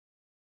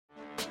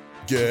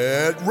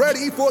Get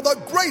ready for the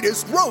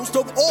greatest roast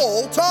of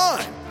all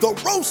time, the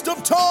Roast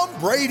of Tom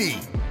Brady,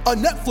 a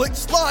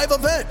Netflix live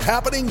event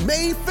happening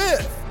May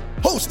 5th.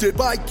 Hosted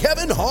by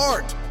Kevin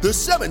Hart, the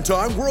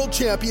 7-time world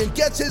champion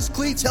gets his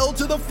cleats held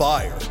to the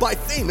fire by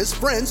famous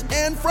friends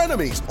and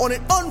frenemies on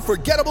an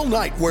unforgettable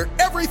night where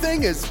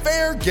everything is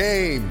fair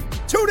game.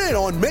 Tune in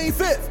on May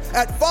 5th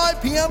at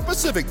 5 p.m.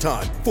 Pacific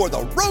time for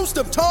the Roast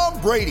of Tom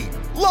Brady,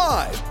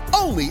 live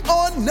only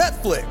on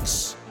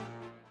Netflix.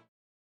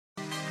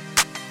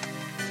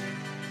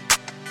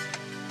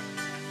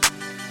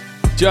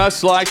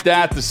 Just like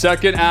that, the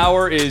second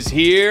hour is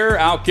here.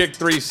 Outkick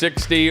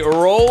 360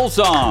 rolls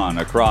on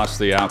across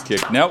the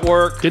Outkick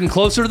network. Getting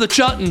closer to the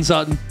Chuttons,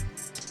 Hutton.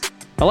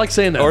 I like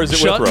saying that. Or is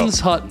it Chuttons,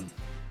 Hutton.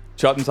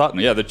 Chuttons,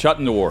 Hutton. Yeah, the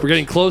Chutton Awards. We're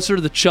getting closer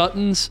to the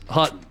Chuttons,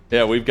 Hutton.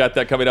 Yeah, we've got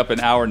that coming up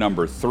in hour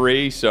number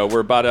 3. So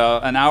we're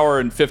about an hour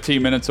and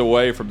 15 minutes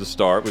away from the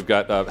start. We've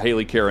got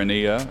Haley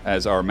Karania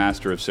as our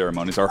master of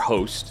ceremonies, our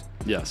host.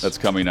 Yes. That's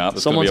coming up.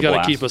 It's Someone's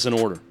got to keep us in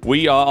order.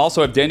 We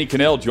also have Danny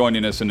Cannell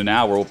joining us in an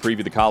hour. We'll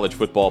preview the college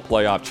football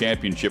playoff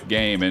championship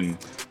game. And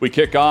we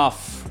kick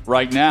off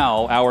right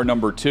now, hour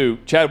number 2.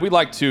 Chad, we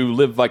like to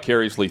live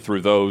vicariously through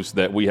those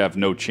that we have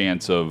no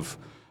chance of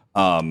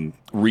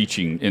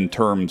reaching in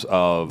terms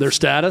of their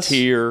status,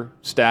 tier,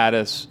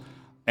 status.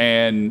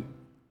 And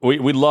we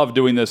love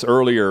doing this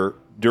earlier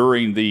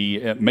during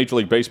the Major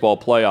League Baseball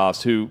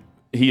playoffs.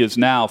 He is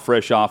now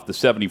fresh off the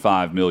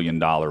 $75 million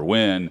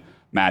win.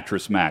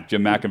 Mattress Mac.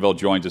 Jim McInville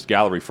joins us,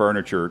 Gallery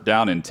Furniture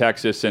down in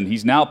Texas, and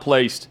he's now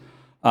placed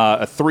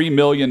a $3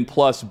 million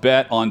plus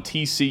bet on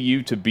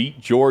TCU to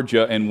beat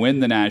Georgia and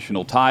win the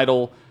national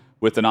title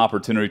with an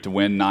opportunity to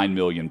win $9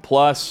 million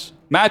plus.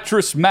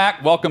 Mattress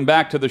Mac, welcome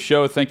back to the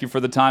show. Thank you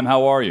for the time.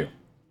 How are you?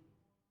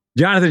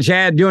 Jonathan,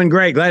 Chad, doing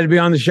great. Glad to be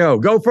on the show.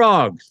 Go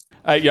Frogs!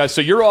 Yeah,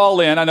 so you're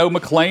all in. I know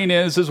McLean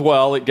is as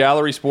well at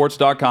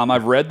GallerySports.com.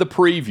 I've read the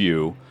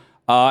preview.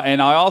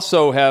 And I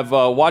also have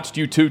watched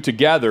you two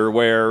together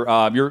where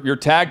you're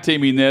tag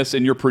teaming this,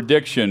 and your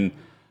prediction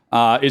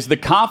is the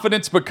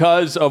confidence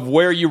because of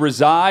where you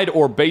reside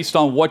or based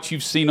on what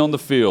you've seen on the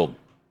field?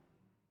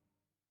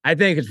 I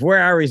think it's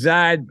where I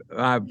reside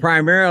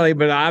primarily,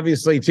 but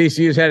obviously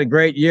TCU's had a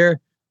great year.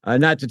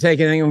 Not to take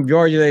anything from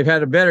Georgia, they've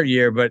had a better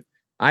year, but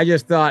I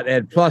just thought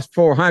at plus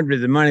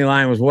 400, the money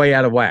line was way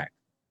out of whack.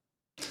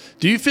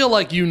 Do you feel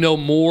like you know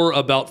more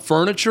about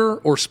furniture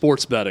or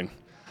sports betting?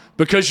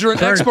 Because you're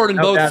an expert in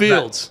both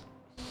fields.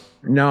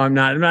 No, I'm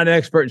not. I'm not an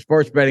expert in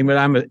sports betting, but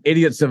I'm an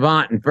idiot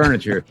savant in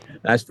furniture.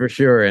 That's for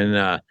sure.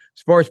 And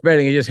sports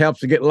betting, it just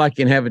helps to get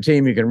lucky and have a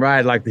team you can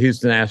ride like the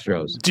Houston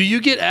Astros. Do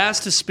you get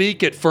asked to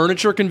speak at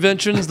furniture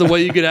conventions the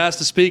way you get asked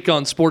to speak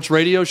on sports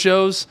radio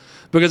shows?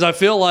 Because I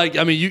feel like,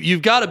 I mean,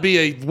 you've got to be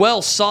a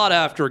well sought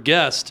after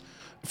guest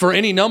for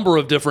any number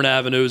of different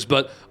avenues.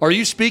 But are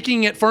you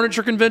speaking at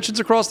furniture conventions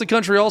across the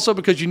country also?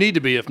 Because you need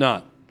to be, if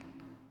not.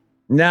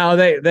 No,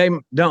 they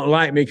don't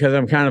like me because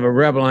I'm kind of a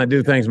rebel and I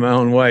do things my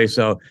own way.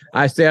 So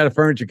I stay out of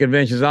furniture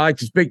conventions. I like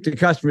to speak to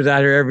customers out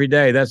here every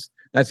day. That's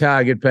how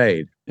I get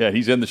paid. Yeah,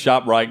 he's in the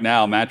shop right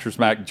now. Mattress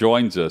Mac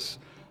joins us.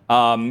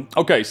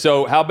 Okay,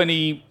 so how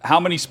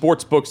many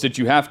sports books did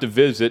you have to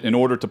visit in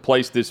order to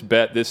place this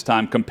bet this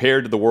time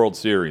compared to the World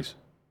Series?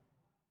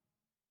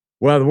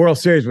 Well, the World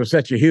Series was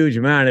such a huge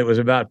amount. It was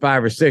about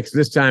 5 or 6.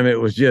 This time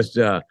it was just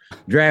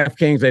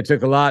DraftKings. They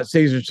took a lot.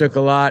 Caesars took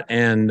a lot.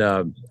 And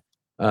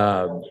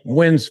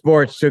Wynn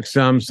Sports took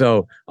some,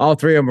 so all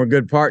three of them were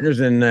good partners,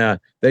 and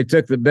they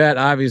took the bet.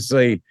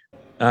 Obviously,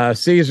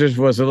 Caesars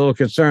was a little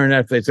concerned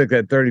after they took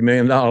that $30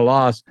 million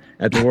loss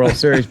at the World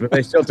Series, but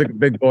they still took a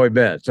big boy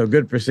bet, so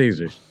good for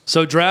Caesars.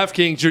 So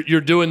DraftKings,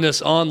 you're doing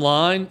this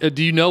online.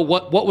 Do you know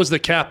what was the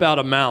cap out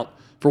amount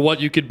for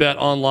what you could bet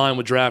online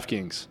with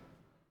DraftKings?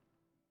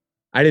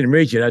 I didn't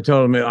reach it. I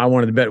told them I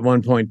wanted to bet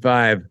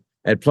 1.5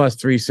 at plus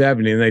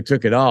 370, and they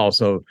took it all.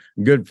 So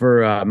good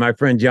for my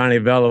friend Johnny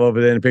Vella over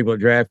there and people at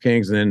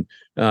DraftKings. And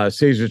then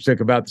Caesars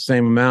took about the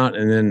same amount.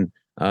 And then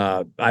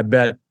I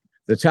bet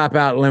the top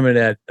out limit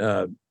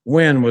at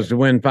Wynn was to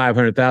win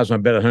 500,000. I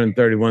bet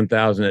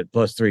 131,000 at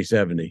plus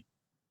 370.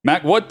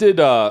 Mac, what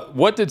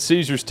did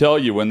Caesars tell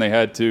you when they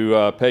had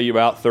to pay you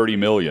out $30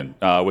 million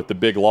with the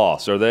big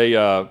loss? Are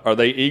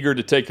they eager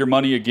to take your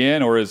money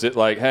again, or is it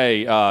like,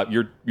 hey,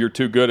 you're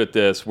too good at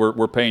this.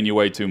 We're paying you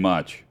way too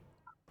much?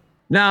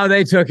 No,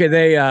 they took it.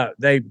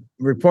 They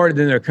reported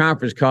in their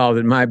conference call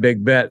that my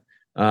big bet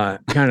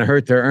kind of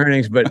hurt their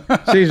earnings. But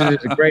Caesars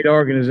is a great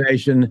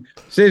organization.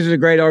 Caesars is a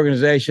great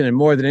organization, and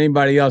more than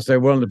anybody else, they're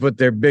willing to put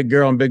their big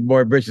girl and big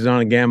boy britches on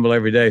and gamble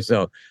every day.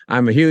 So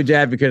I'm a huge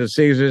advocate of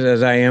Caesars,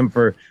 as I am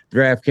for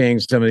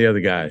DraftKings, some of the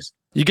other guys.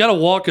 You got to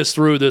walk us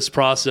through this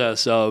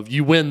process of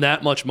you win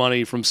that much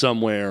money from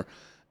somewhere.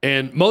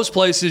 And most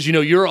places,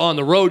 you're on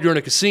the road, you're in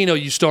a casino,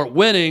 you start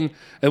winning,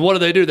 and what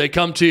do? They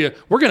come to you,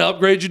 we're going to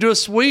upgrade you to a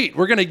suite.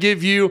 We're going to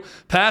give you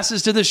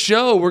passes to the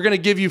show. We're going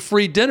to give you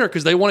free dinner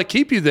because they want to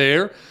keep you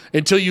there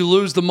until you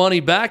lose the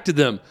money back to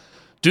them.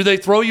 Do they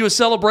throw you a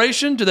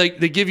celebration? Do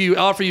they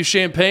offer you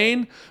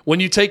champagne when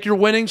you take your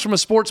winnings from a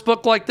sports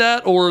book like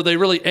that? Or are they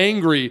really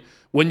angry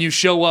when you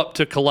show up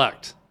to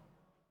collect?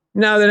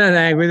 No, they're not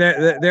angry.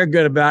 They're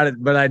good about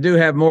it. But I do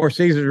have more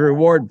Caesars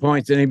reward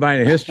points than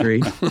anybody in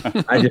history.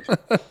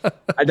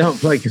 I don't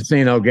play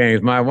casino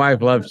games. My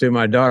wife loves to.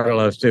 My daughter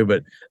loves to.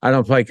 But I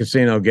don't play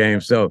casino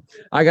games. So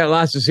I got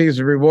lots of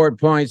Caesars reward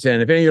points.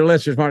 And if any of your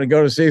listeners want to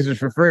go to Caesars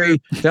for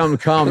free, tell them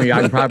to call me.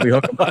 I can probably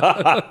hook them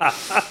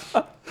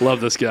up.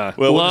 Love this guy.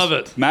 Well, love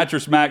it.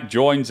 Mattress Mac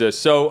joins us.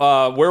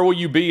 So where will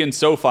you be in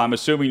SoFi? I'm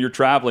assuming you're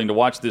traveling to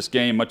watch this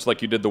game, much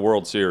like you did the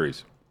World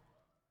Series.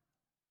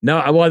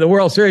 No, well, the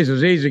World Series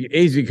was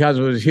easy because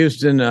it was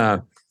Houston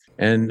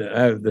and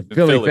the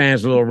Philly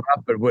fans were a little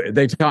rough, but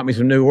they taught me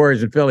some new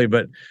words in Philly.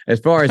 But as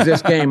far as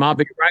this game, I'll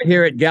be right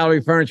here at Gallery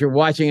Furniture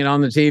watching it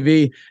on the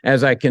TV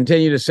as I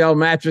continue to sell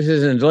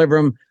mattresses and deliver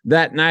them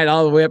that night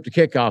all the way up to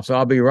kickoff. So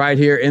I'll be right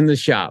here in the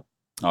shop.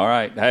 All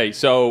right. Hey,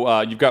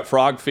 so you've got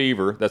frog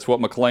fever. That's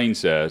what McLean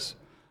says.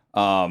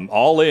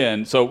 All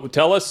in. So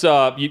tell us,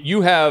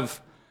 you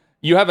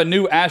have a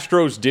new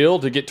Astros deal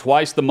to get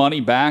twice the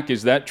money back.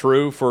 Is that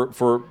true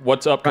for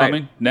what's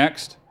upcoming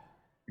next?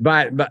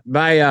 Buy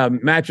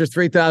mattress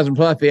 3,000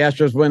 plus. The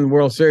Astros win the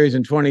World Series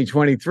in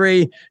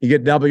 2023. You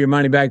get double your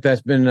money back.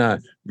 That's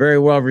been very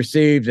well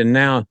received. And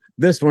now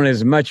this one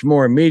is much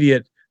more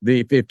immediate.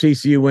 If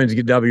TCU wins, you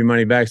get double your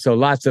money back. So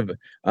lots of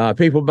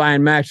people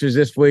buying mattresses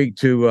this week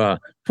to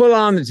pull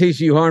on the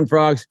TCU Horned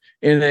Frogs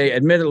in a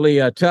admittedly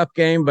tough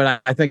game,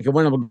 but I think a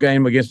winnable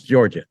game against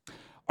Georgia.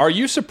 Are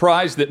you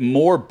surprised that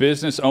more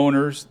business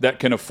owners that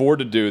can afford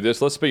to do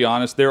this, let's be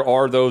honest, there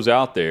are those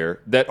out there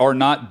that are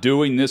not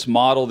doing this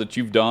model that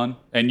you've done,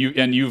 and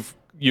you've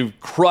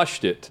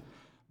crushed it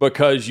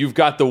because you've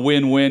got the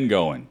win-win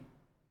going?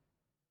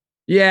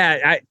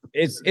 Yeah,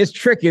 it's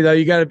tricky though.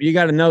 You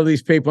got to know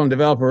these people and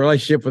develop a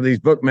relationship with these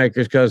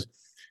bookmakers, because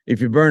if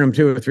you burn them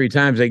 2 or 3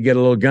 times, they get a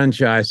little gun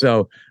shy.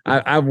 So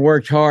I've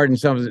worked hard, and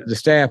some of the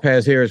staff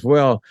has here as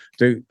well,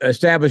 to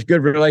establish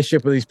good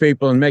relationship with these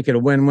people and make it a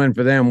win-win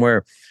for them,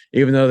 where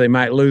even though they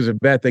might lose a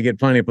bet, they get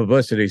plenty of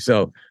publicity.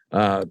 So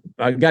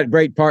I've got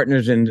great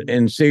partners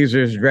in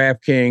Caesars,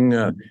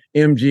 DraftKings,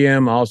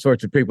 MGM, all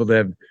sorts of people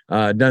that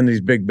have done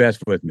these big bets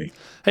with me.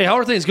 Hey, how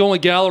are things going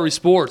with Gallery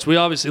Sports? We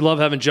obviously love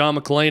having John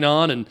McLean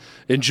on and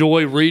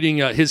enjoy reading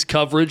his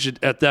coverage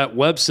at that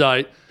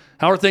website.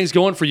 How are things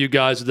going for you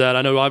guys with that?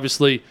 I know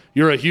obviously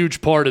you're a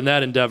huge part in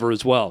that endeavor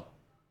as well.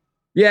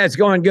 Yeah, it's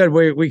going good.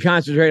 We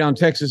concentrate on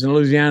Texas and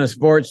Louisiana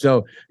sports,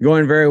 so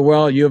going very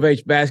well. U of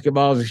H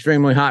basketball is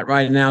extremely hot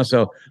right now,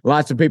 so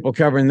lots of people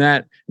covering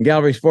that.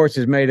 Gallery Sports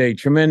has made a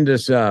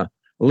tremendous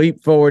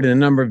leap forward in the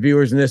number of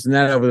viewers and this and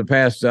that over the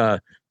past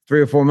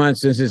 3 or 4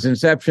 months since its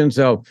inception.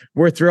 So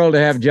we're thrilled to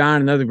have John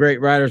and other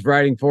great writers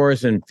writing for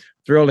us, and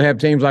thrilled to have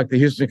teams like the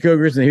Houston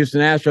Cougars and the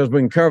Houston Astros we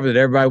can cover that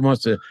everybody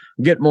wants to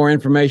get more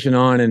information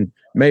on and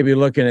maybe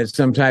looking at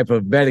some type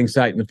of betting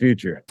site in the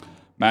future.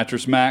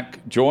 Mattress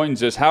Mac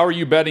joins us. How are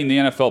you betting the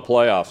NFL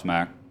playoffs,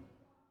 Mac?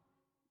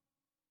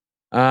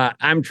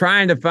 I'm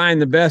trying to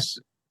find the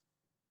best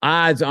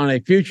odds on a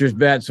futures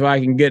bet so I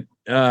can get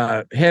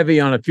heavy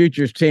on a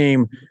futures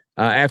team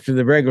after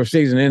the regular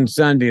season ends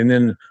Sunday, and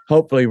then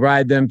hopefully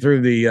ride them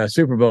through the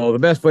Super Bowl. The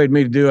best way for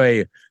me to do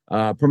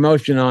a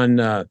promotion on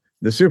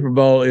the Super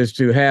Bowl is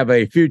to have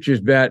a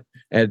futures bet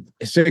at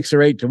 6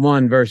 or 8 to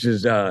 1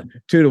 versus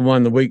 2 to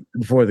 1 the week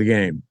before the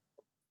game.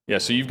 Yeah,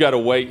 so you've got to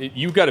wait.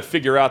 You've got to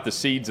figure out the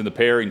seeds and the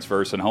pairings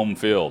first in home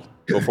field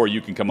before you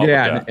can come up with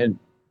that. And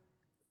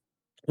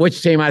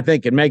which team I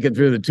think can make it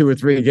through the 2 or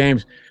 3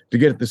 games to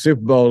get to the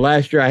Super Bowl.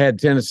 Last year I had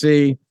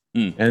Tennessee,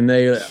 and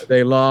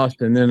they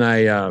lost, and then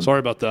sorry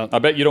about that. I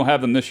bet you don't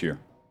have them this year.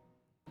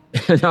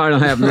 No, I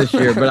don't have them this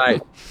year, but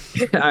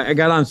I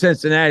got on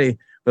Cincinnati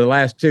for the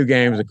last 2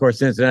 games. Of course,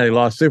 Cincinnati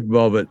lost Super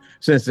Bowl, but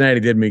Cincinnati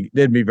did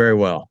me very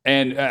well.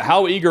 And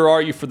how eager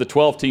are you for the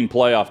 12-team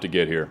playoff to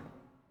get here?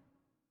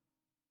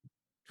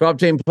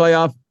 12-team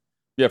playoff?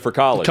 Yeah, for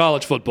college.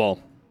 College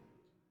football.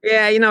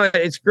 Yeah,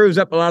 it screws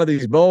up a lot of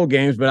these bowl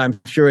games, but I'm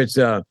sure it's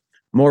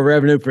more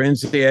revenue for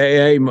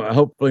NCAA,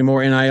 hopefully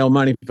more NIL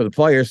money for the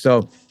players.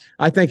 So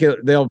I think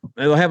they'll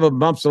have a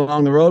bumps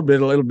along the road, but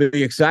it'll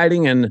be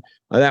exciting, and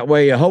that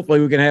way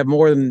hopefully we can have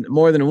more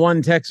than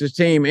one Texas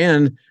team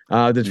in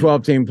the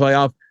 12-team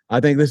playoff. I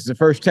think this is the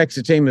first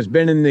Texas team that's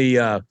been in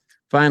the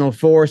Final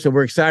Four, so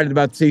we're excited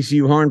about the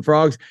TCU Horned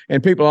Frogs,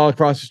 and people all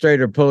across the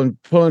state are pulling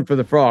for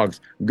the Frogs.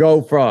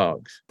 Go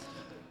Frogs!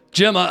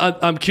 Jim,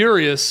 I'm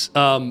curious.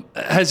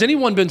 Has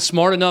anyone been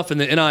smart enough in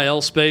the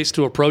NIL space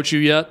to approach you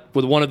yet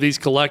with one of these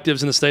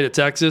collectives in the state of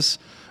Texas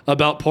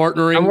about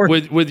partnering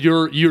with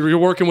you're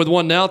working with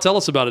one now? Tell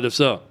us about it, if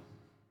so.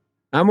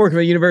 I'm working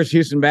with the University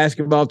of Houston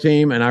basketball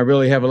team, and I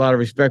really have a lot of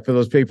respect for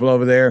those people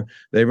over there.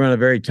 They run a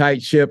very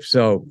tight ship,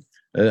 so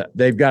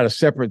they've got a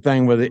separate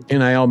thing where the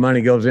NIL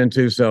money goes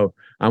into. So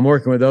I'm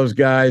working with those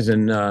guys,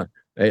 and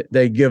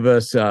they give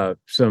us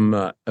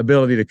some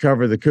ability to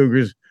cover the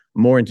Cougars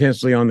more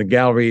intensely on the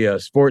Gallery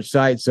sports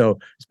site. So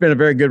it's been a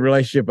very good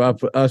relationship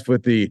us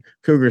with the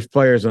Cougars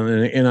players on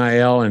the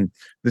NIL, and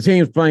the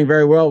team's playing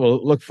very well.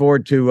 We'll look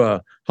forward to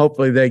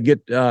hopefully they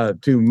get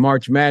to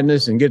March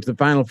Madness and get to the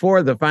Final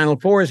Four. The Final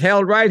Four is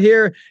held right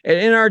here at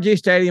NRG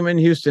Stadium in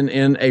Houston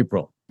in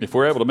April. If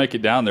we're able to make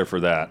it down there for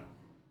that,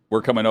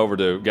 we're coming over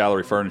to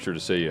Gallery Furniture to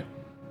see you.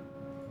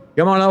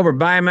 Come on over,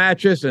 buy a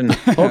mattress, and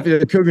hopefully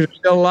the Cougars are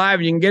still alive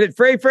and you can get it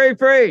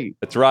free.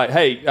 That's right.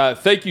 Hey,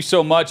 thank you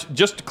so much.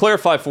 Just to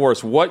clarify for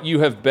us what you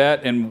have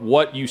bet and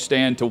what you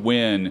stand to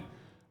win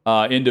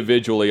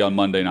individually on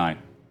Monday night.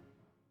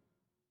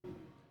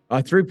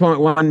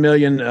 3.1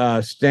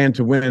 million stand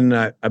to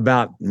win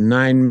about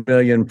 9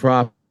 million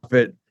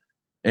profit,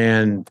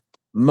 and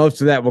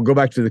most of that will go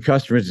back to the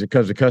customers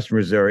because the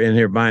customers are in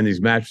here buying these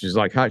mattresses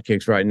like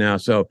hotcakes right now.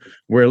 So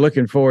we're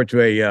looking forward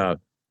to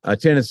a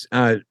tennis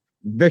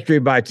victory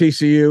by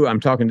TCU.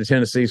 I'm talking to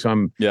Tennessee, so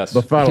I'm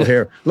befuddled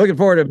here. Looking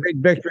forward to a big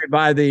victory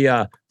by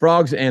the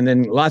Frogs, and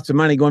then lots of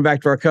money going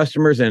back to our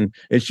customers, and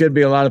it should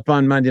be a lot of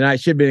fun Monday night.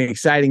 Should be an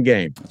exciting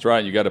game. That's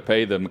right. You got to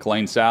pay the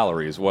McLean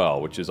salary as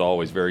well, which is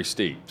always very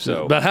steep.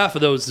 So about half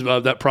of those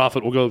that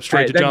profit will go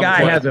straight to John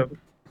McClain.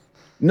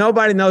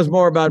 Nobody knows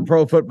more about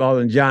pro football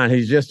than John.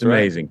 He's just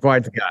amazing. Right.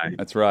 Quite the guy.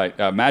 That's right.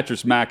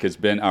 Mattress Mac has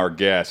been our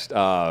guest.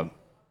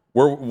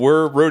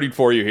 We're rooting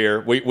for you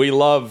here. We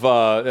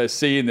love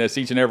seeing this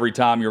each and every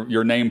time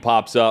your name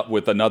pops up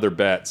with another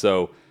bet.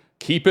 So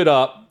keep it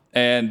up.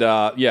 And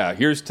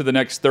here's to the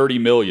next 30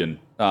 million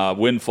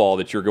windfall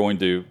that you're going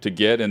to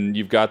get. And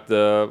you've got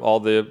all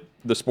the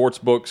sports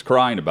books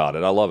crying about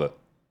it. I love it.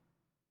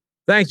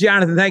 Thanks,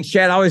 Jonathan. Thanks,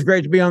 Chad. Always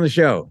great to be on the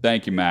show.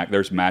 Thank you, Mac.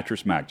 There's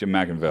Mattress Mac, Jim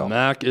McIngvale.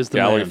 Mac is the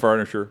Gallery man.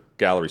 Furniture,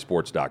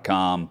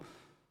 gallerysports.com.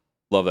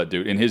 Love that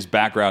dude and his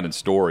background and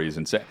stories.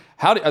 And so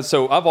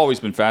I've always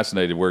been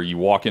fascinated where you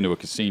walk into a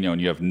casino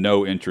and you have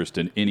no interest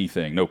in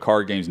anything, no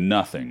card games,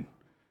 nothing,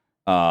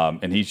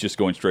 and he's just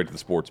going straight to the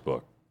sports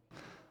book.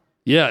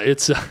 Yeah,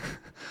 it's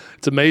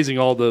amazing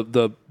all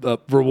the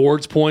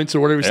rewards points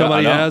or whatever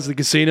somebody has at the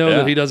casino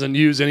that he doesn't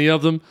use any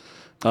of them.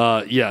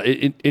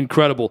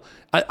 Incredible.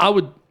 I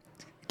would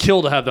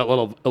kill to have that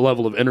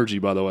level of energy,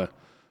 by the way,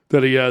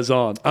 that he has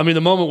on. I mean,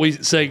 the moment we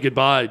say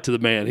goodbye to the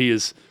man, he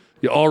is.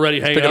 You're already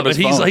hanging up, and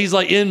he's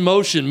like in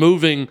motion,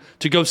 moving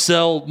to go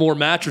sell more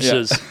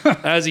mattresses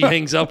as he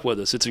hangs up with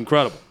us. It's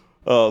incredible.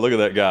 Oh, look at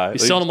that guy!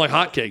 He's selling them like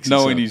hotcakes.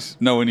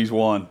 Knowing he's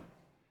won.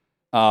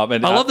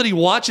 And I love that he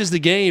watches the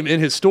game in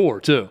his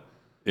store too.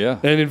 Yeah,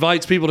 and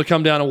invites people to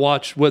come down and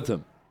watch with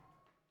him.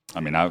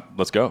 I mean,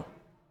 let's go.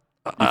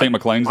 You think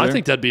McLean's there? I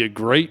think that'd be a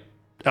great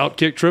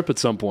Outkick trip at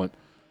some point.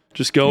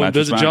 Just go and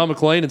visit John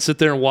McClain and sit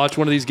there and watch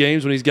one of these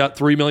games when he's got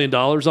 $3 million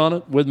on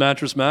it with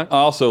Mattress Mac. I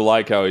also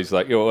like how he's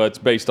like, it's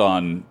based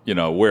on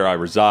where I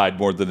reside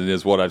more than it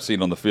is what I've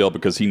seen on the field,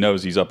 because he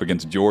knows he's up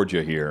against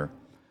Georgia here.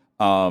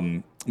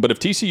 But if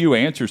TCU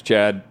answers,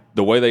 Chad,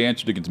 the way they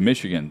answered against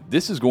Michigan,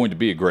 this is going to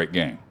be a great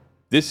game.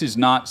 This is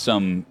not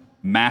some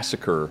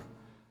massacre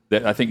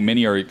that I think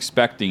many are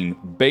expecting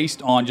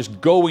based on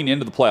just going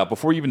into the playoff.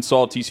 Before you even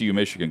saw TCU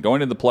Michigan,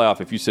 going into the playoff,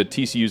 if you said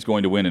TCU is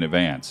going to win in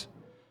advance,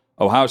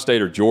 Ohio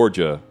State or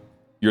Georgia,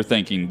 you're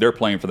thinking they're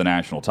playing for the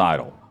national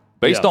title.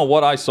 Based on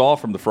what I saw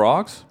from the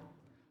Frogs,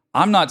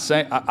 I'm not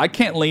saying I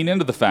can't lean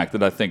into the fact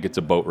that I think it's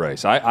a boat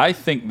race. I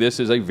think this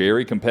is a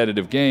very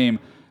competitive game,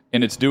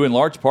 and it's due in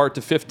large part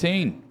to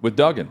 15 with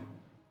Duggan.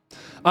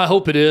 I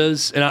hope it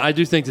is, and I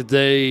do think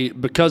that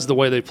because of the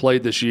way they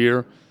played this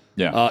year,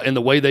 and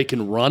the way they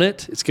can run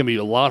it, it's going to be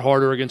a lot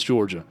harder against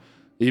Georgia.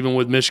 Even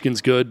with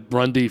Michigan's good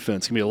run defense,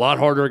 it's going to be a lot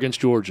harder against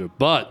Georgia.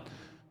 But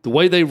the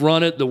way they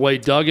run it, the way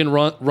Duggan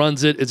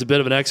runs it, is a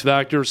bit of an X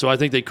factor, so I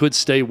think they could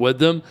stay with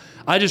them.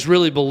 I just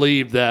really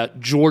believe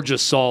that Georgia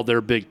saw their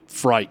big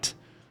fright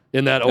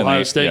in that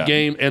Ohio State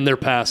game, and they're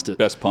past it.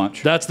 Best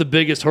punch. That's the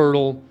biggest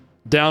hurdle.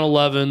 Down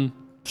 11,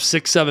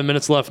 6-7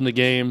 minutes left in the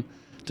game.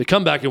 To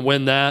come back and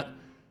win that,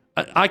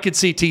 I could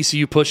see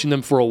TCU pushing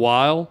them for a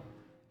while.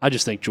 I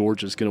just think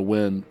Georgia's going to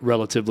win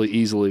relatively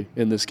easily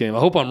in this game. I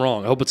hope I'm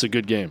wrong. I hope it's a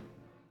good game.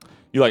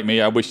 You like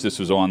me? I wish this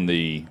was on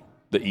the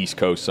East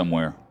Coast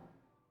somewhere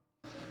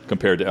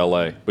compared to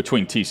LA,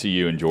 between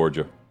TCU and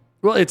Georgia.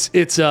 Well,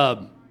 it's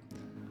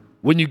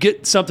when you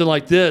get something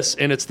like this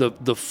and it's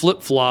the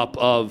flip-flop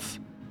of,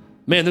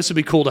 man, this would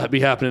be cool to be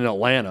happening in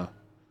Atlanta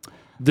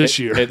this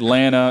year.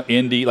 Atlanta,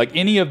 Indy, like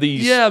any of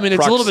these. Yeah, I mean,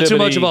 it's a little bit too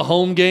much of a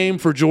home game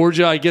for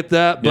Georgia. I get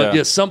that.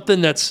 But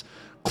something that's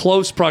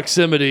close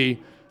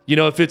proximity,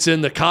 if it's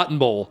in the Cotton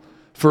Bowl,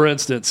 for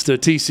instance, to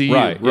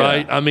TCU,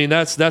 right? Yeah. I mean,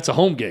 that's a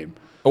home game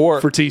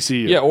for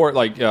TCU. Yeah, or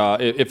like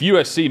if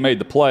USC made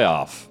the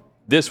playoff,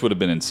 this would have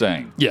been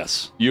insane.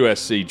 Yes.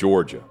 USC,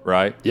 Georgia,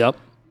 right? Yep.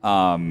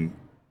 And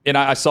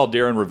I saw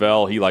Darren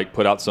Ravel, he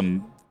put out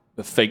some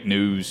fake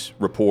news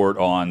report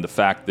on the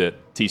fact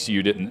that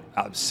TCU didn't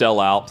sell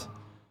out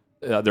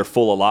their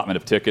full allotment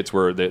of tickets,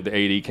 where the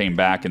AD came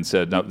back and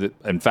said, no,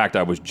 in fact,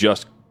 I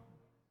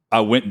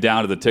went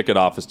down to the ticket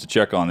office to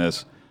check on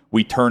this.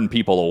 We turned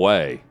people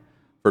away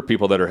for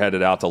people that are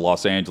headed out to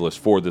Los Angeles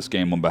for this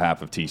game on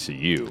behalf of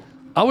TCU.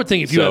 I would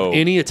think if you have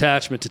any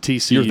attachment to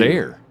TCU, you're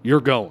there. You're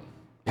going.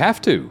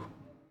 Have to.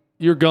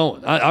 You're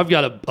going. I've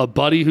got a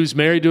buddy who's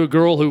married to a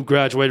girl who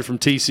graduated from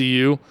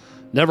TCU.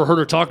 Never heard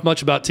her talk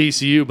much about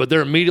TCU, but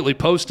they're immediately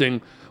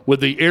posting with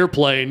the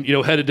airplane,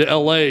 headed to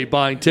LA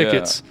buying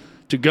tickets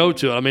to go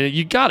to it. I mean,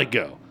 you got to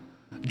go.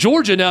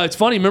 Georgia, now it's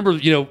funny. Remember,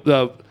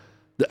 the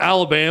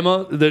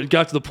Alabama that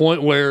got to the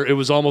point where it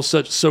was almost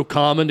so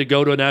common to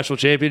go to a national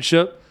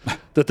championship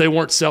that they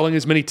weren't selling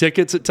as many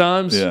tickets at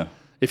times. Yeah.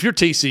 If you're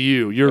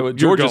TCU, you're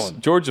going.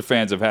 Georgia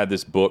fans have had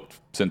this booked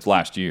since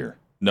last year,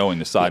 knowing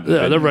the side.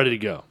 Yeah, they're ready to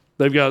go.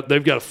 They've got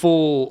a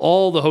full.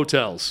 All the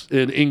hotels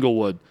in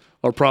Inglewood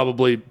are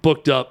probably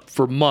booked up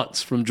for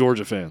months from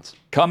Georgia fans.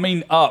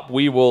 Coming up,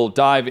 we will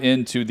dive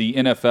into the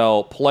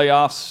NFL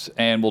playoffs,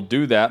 and we'll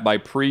do that by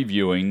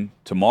previewing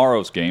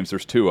tomorrow's games.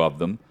 There's 2 of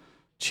them.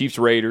 Chiefs,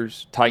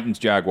 Raiders, Titans,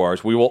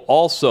 Jaguars. We will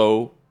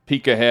also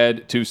peek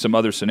ahead to some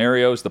other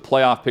scenarios, the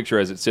playoff picture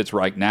as it sits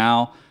right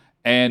now,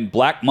 and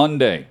Black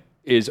Monday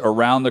is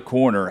around the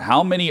corner.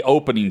 How many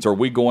openings are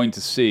we going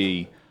to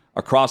see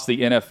across the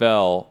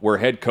NFL where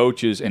head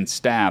coaches and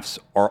staffs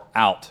are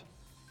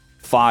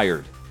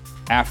fired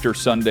after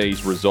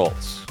Sunday's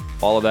results?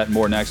 All of that and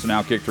more next on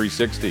Outkick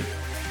 360.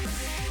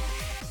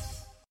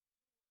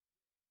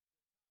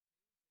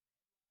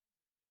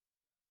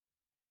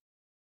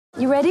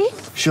 You ready?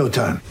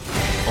 Showtime.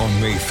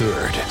 On May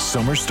 3rd,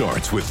 summer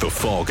starts with The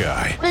Fall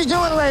Guy. Let's do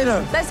it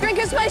later. Let's drink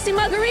a spicy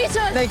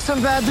margarita. Make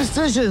some bad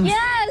decisions.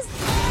 Yes.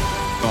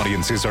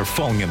 Audiences are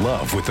falling in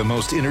love with the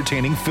most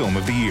entertaining film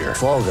of the year.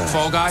 Fall Guy.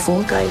 Fall Guy?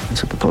 Fall guy.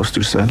 That's what the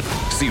poster said.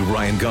 See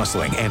Ryan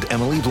Gosling and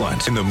Emily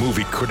Blunt in the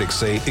movie critics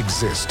say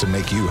exists to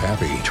make you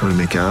happy. Trying to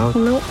make it out?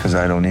 Nope. Because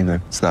I don't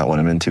either. It's not what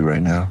I'm into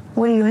right now.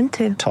 What are you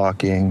into?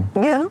 Talking.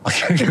 Yeah.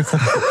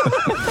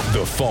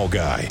 The Fall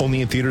Guy.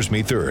 Only in theaters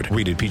May 3rd.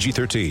 Rated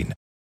PG-13.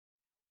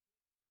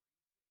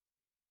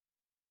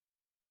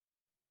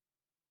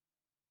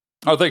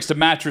 Oh, thanks to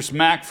Mattress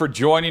Mac for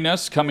joining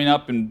us. Coming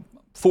up in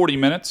 40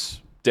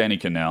 minutes, Danny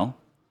Cannell.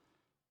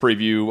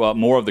 Preview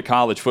more of the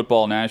college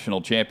football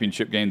national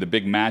championship game, the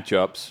big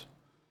matchups.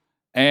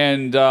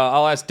 And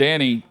I'll ask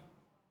Danny,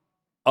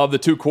 of the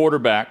 2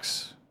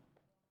 quarterbacks,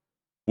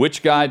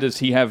 which guy does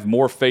he have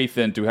more faith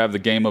in to have the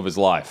game of his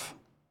life?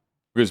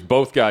 Because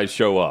both guys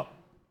show up.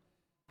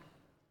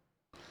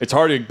 It's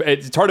hard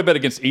to bet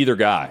against either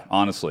guy,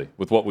 honestly,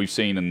 with what we've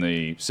seen in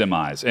the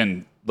semis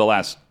and the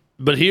last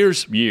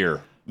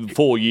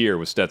full year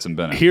with Stetson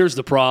Bennett. Here's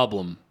the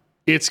problem.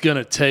 It's going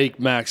to take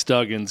Max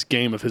Duggan's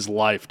game of his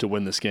life to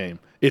win this game.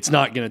 It's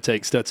not going to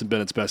take Stetson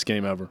Bennett's best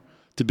game ever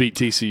to beat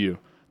TCU.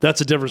 That's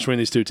the difference between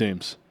these 2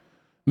 teams.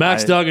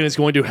 Max Duggan is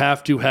going to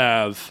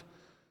have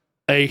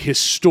a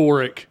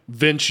historic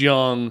Vince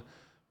Young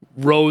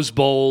Rose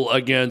Bowl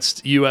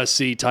against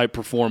USC type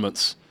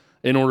performance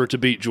in order to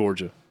beat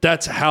Georgia.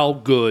 That's how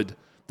good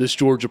this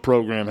Georgia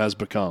program has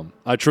become.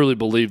 I truly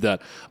believe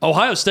that.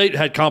 Ohio State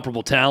had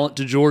comparable talent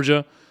to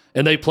Georgia,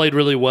 and they played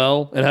really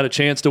well and had a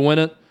chance to win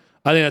it.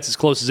 I think that's as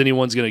close as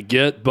anyone's going to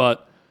get.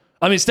 But,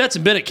 I mean,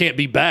 Stetson Bennett can't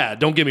be bad.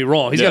 Don't get me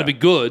wrong. He's got to be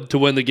good to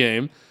win the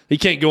game. He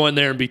can't go in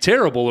there and be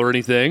terrible or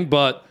anything.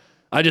 But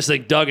I just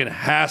think Duggan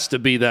has to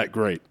be that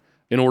great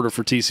in order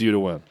for TCU to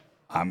win.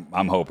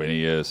 I'm hoping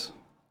he is.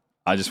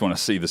 I just want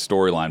to see the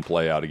storyline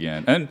play out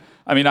again. And,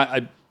 I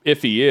mean,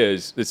 if he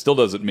is, it still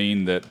doesn't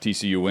mean that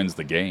TCU wins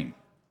the game,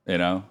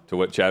 to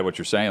what, Chad, what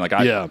you're saying.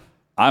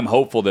 I'm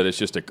hopeful that it's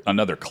just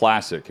another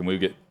classic and we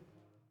get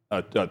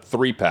a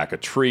 3-pack, a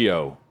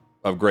trio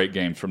of great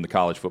games from the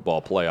college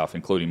football playoff,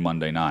 including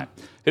Monday night.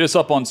 Hit us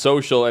up on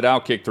social at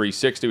Outkick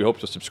 360. We hope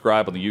to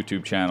subscribe on the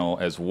YouTube channel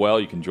as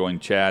well. You can join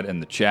Chad in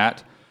the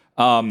chat.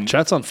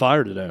 Chat's on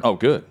fire today. Oh,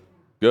 good.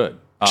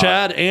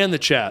 Chad and the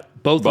chat,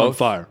 both on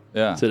fire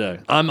today.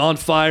 I'm on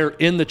fire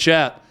in the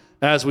chat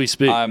as we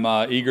speak. I'm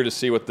eager to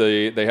see what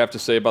they have to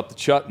say about the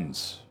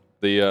Chuttons,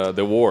 the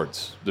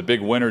awards, the big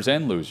winners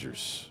and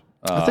losers.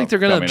 I think they're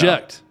going to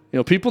object.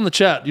 People in the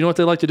chat, you know what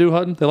they like to do,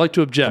 Hutton? They like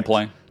to object.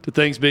 Complain. To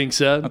things being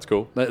said. That's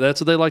cool. That's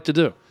what they like to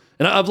do.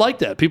 And I've liked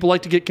that. People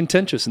like to get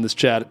contentious in this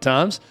chat at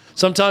times.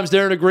 Sometimes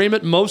they're in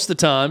agreement. Most of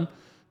the time,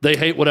 they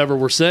hate whatever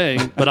we're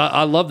saying. But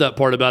I love that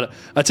part about it.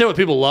 I tell you what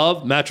people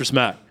love, Mattress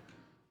Mac.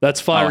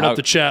 That's firing up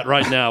the chat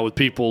right now with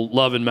people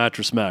loving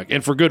Mattress Mac,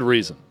 and for good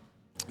reason.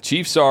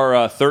 Chiefs are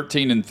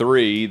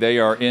 13-3. They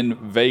are in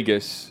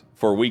Vegas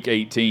for Week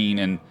 18,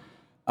 and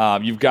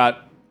you've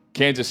got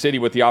Kansas City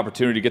with the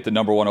opportunity to get the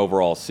number 1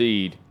 overall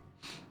seed.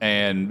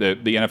 And the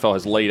NFL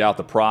has laid out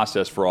the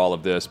process for all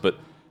of this, but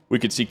we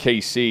could see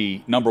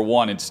KC number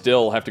 1 and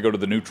still have to go to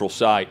the neutral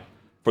site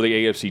for the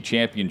AFC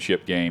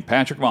Championship game.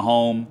 Patrick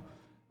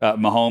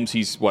Mahomes,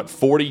 he's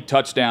 40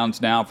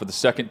 touchdowns now for the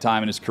second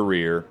time in his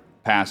career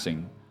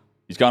passing.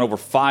 He's gone over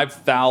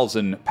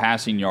 5,000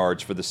 passing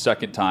yards for the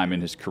second time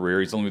in his career.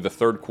 He's only the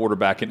 3rd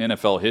quarterback in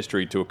NFL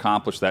history to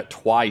accomplish that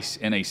twice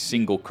in a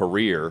single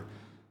career.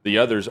 The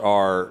others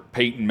are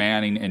Peyton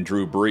Manning and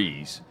Drew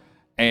Brees,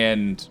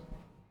 and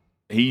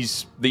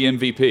he's the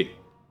MVP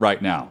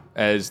right now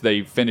as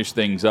they finish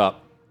things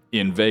up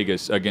in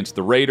Vegas against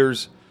the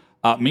Raiders.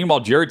 Meanwhile,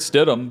 Jarrett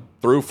Stidham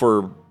threw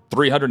for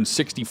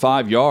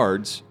 365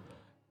 yards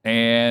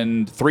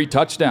and 3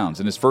 touchdowns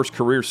in his first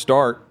career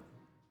start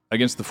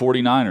against the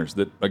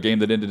 49ers, a game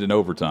that ended in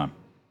overtime.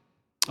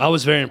 I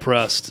was very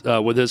impressed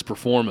with his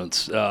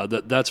performance,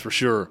 that's for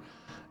sure.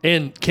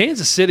 And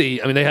Kansas City,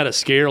 I mean, they had a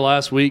scare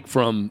last week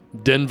from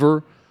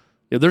Denver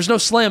there's no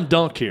slam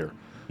dunk here.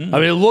 I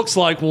mean, it looks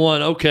like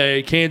one,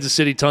 okay, Kansas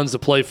City, tons to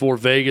play for.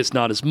 Vegas,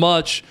 not as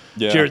much.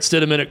 Yeah. Jarrett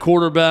Stidham at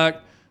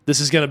quarterback.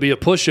 This is going to be a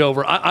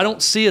pushover. I don't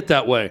see it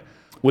that way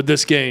with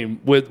this game,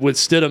 with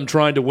Stidham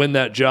trying to win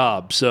that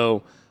job.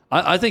 So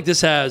I think this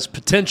has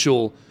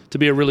potential to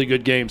be a really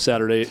good game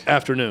Saturday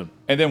afternoon.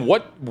 And then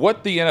what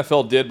the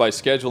NFL did by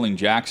scheduling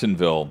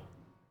Jacksonville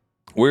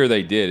where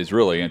they did is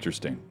really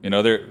interesting.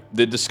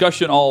 The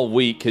discussion all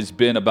week has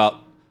been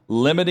about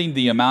limiting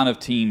the amount of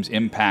teams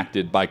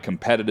impacted by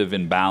competitive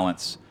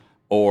imbalance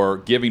or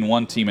giving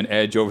one team an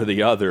edge over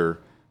the other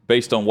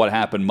based on what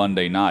happened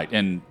Monday night.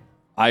 And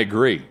I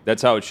agree.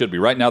 That's how it should be.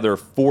 Right now there are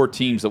 4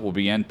 teams that will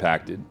be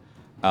impacted,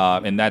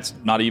 and that's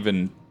not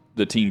even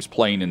the teams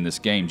playing in this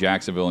game,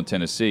 Jacksonville and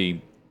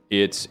Tennessee.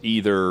 It's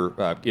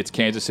either it's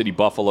Kansas City,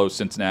 Buffalo,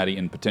 Cincinnati,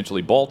 and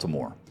potentially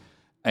Baltimore.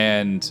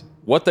 And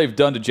what they've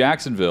done to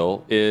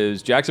Jacksonville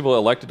is Jacksonville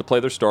elected to play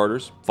their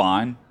starters.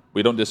 Fine.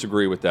 We don't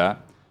disagree with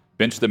that.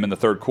 Benched them in the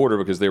third quarter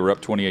because they were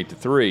up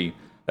 28-3.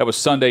 That was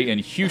Sunday in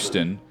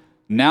Houston.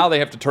 Now they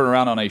have to turn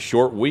around on a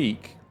short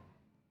week.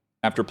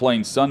 After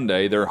playing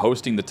Sunday, they're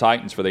hosting the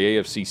Titans for the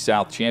AFC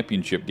South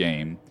Championship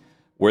game,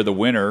 where the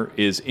winner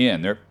is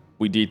in.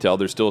 We detailed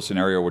there's still a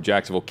scenario where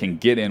Jacksonville can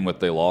get in what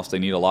they lost. They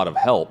need a lot of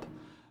help.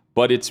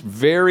 But it's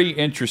very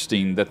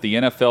interesting that the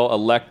NFL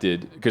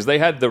elected, because they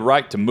had the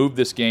right to move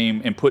this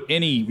game and put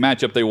any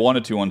matchup they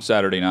wanted to on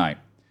Saturday night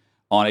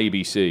on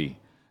ABC.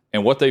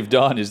 And what they've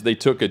done is they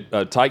took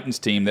a Titans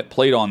team that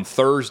played on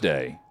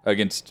Thursday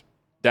against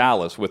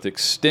Dallas with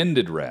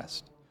extended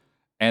rest,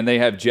 and they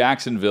have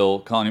Jacksonville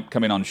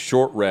coming on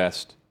short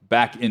rest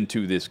back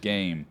into this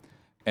game,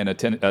 and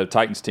a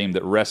Titans team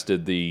that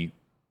rested the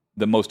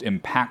most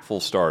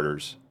impactful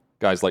starters,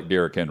 guys like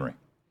Derrick Henry.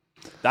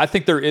 I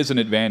think there is an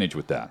advantage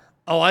with that.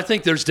 Oh, I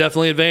think there's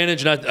definitely an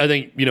advantage, and I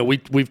think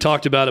we've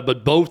talked about it,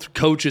 but both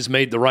coaches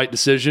made the right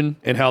decision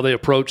in how they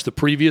approached the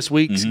previous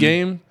week's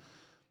game.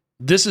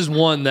 This is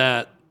one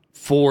that,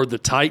 for the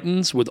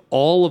Titans, with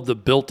all of the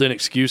built-in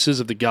excuses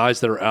of the guys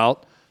that are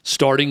out,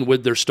 starting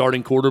with their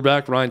starting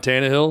quarterback, Ryan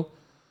Tannehill,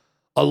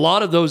 a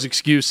lot of those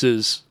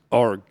excuses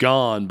are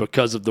gone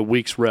because of the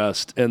week's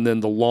rest and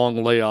then the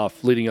long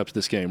layoff leading up to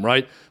this game,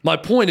 right? My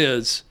point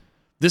is,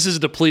 this is a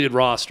depleted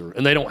roster,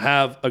 and they don't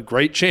have a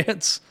great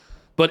chance,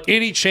 but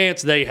any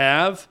chance they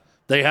have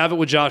it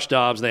with Josh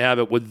Dobbs, they have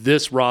it with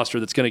this roster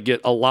that's going to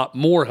get a lot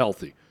more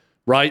healthy,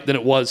 right, than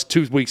it was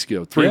 2 weeks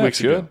ago, 3 weeks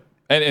ago.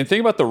 And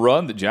think about the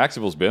run that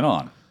Jacksonville's been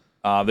on.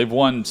 They've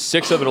won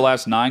 6 of their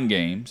last 9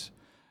 games.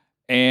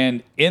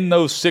 And in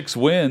those 6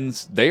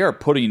 wins, they are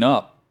putting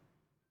up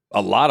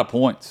a lot of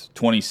points,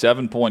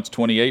 27 points,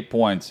 28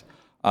 points.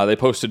 They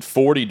posted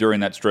 40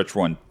 during that stretch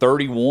run,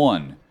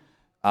 31.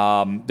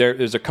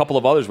 There's a couple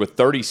of others with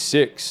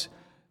 36.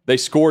 They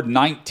scored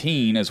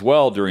 19 as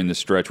well during the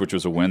stretch, which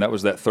was a win. That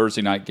was that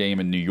Thursday night game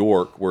in New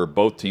York where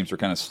both teams were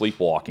kind of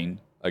sleepwalking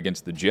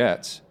against the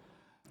Jets.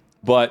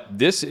 But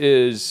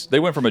they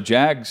went from a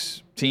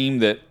Jags team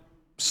that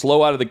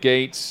slow out of the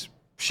gates,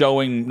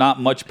 showing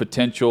not much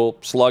potential,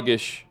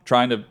 sluggish,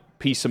 trying to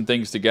piece some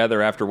things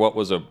together after what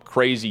was a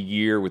crazy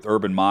year with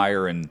Urban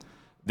Meyer. And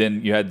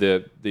then you had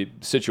the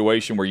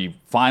situation where you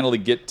finally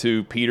get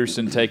to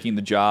Peterson taking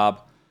the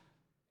job.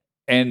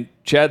 And,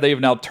 Chad, they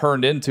have now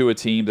turned into a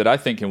team that I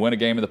think can win a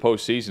game in the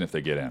postseason if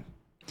they get in.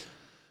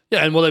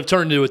 Yeah, and they've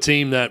turned into a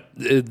team that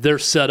they're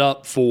set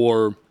up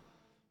for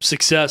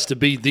success to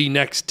be the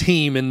next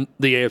team in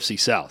the AFC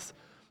South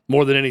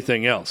more than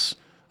anything else.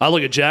 I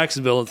look at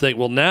Jacksonville and think,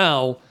 well,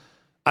 now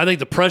I think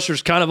the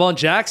pressure's kind of on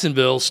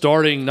Jacksonville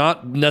starting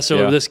not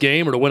necessarily this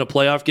game or to win a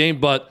playoff game,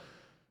 but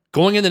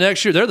going into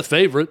next year, they're the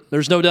favorite.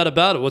 There's no doubt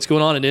about it. What's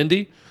going on in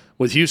Indy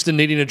with Houston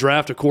needing to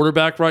draft a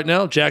quarterback right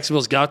now?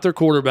 Jacksonville's got their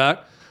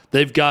quarterback.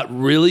 They've got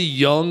really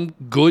young,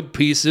 good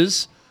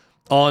pieces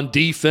on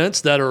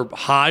defense that are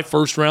high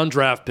first-round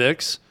draft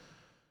picks.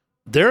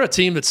 They're a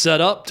team that's set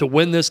up to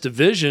win this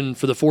division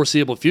for the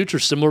foreseeable future,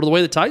 similar to the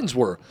way the Titans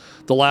were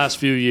the last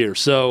few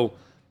years. So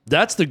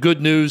that's the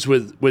good news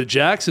with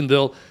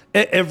Jacksonville.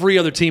 Every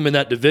other team in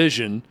that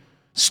division,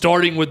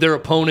 starting with their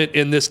opponent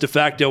in this de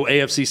facto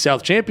AFC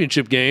South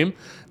Championship game,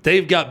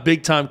 they've got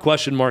big-time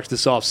question marks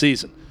this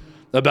offseason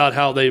about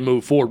how they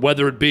move forward,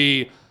 whether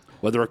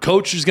a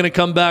coach is going to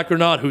come back or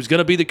not, who's going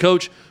to be the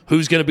coach,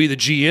 who's going to be the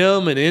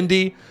GM in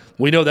Indy.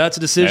 We know that's a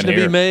decision to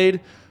be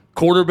made.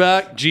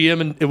 Quarterback,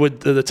 GM, and with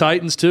the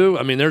Titans too.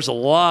 I mean, there's a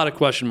lot of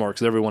question marks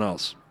with everyone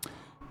else.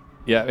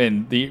 Yeah,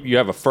 and you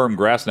have a firm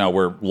grasp now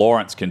where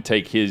Lawrence can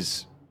take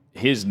his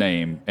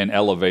name and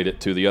elevate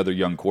it to the other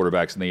young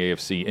quarterbacks in the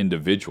AFC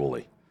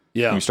individually.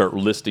 Yeah. You start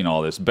listing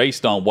all this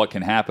based on what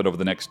can happen over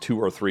the next 2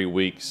 or 3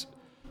 weeks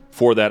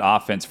for that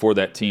offense, for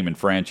that team and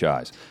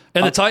franchise.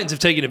 And the Titans have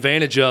taken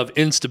advantage of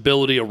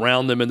instability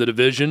around them in the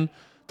division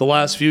the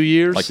last few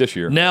years. Like this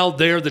year. Now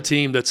they're the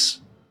team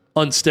that's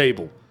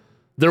unstable.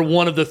 They're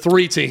one of the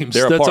 3 teams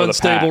that's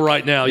unstable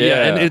right now.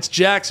 Yeah, and it's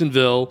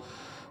Jacksonville,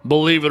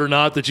 believe it or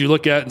not, that you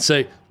look at and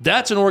say,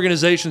 that's an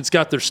organization that's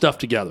got their stuff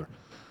together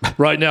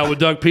right now with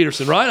Doug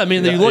Peterson, right? I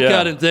mean, you look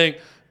at it and think,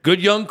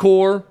 good young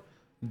core,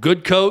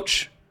 good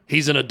coach.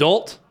 He's an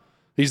adult.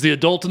 He's the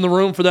adult in the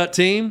room for that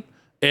team,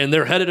 and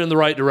they're headed in the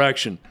right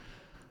direction.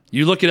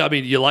 You look at,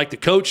 you like the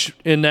coach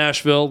in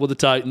Nashville with the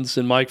Titans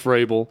and Mike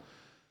Vrabel.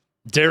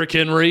 Derrick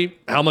Henry,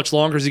 how much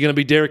longer is he going to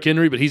be Derrick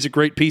Henry? But he's a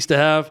great piece to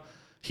have.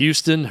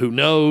 Houston, who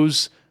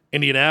knows?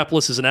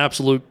 Indianapolis is an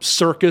absolute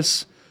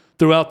circus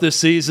throughout this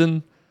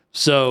season.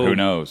 So who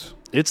knows?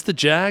 It's the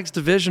Jags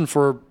division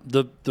for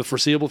the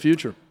foreseeable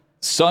future.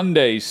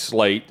 Sunday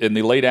slate in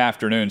the late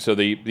afternoon. So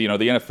the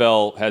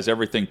NFL has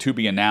everything to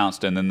be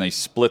announced, and then they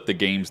split the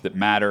games that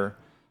matter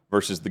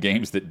versus the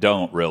games that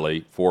don't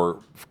really for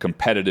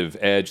competitive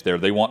edge there.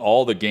 They want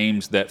all the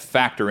games that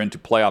factor into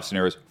playoff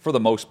scenarios for the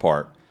most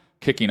part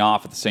kicking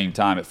off at the same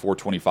time at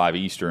 4:25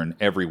 Eastern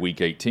every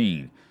week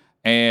 18.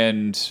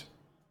 And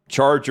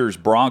Chargers,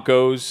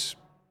 Broncos,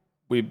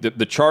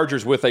 the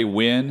Chargers with a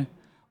win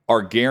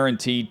are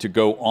guaranteed to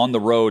go on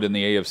the road in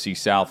the AFC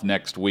South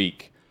next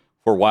week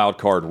for Wild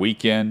Card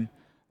Weekend.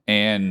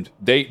 And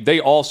they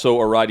also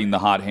are riding the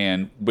hot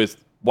hand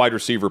with wide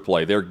receiver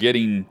play. They're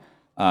getting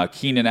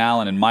Keenan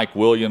Allen and Mike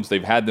Williams.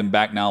 They've had them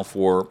back now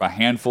for a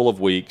handful of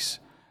weeks.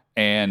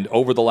 And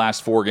over the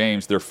last 4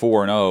 games, they're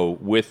 4-0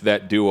 with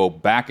that duo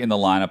back in the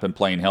lineup and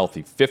playing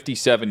healthy.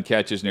 57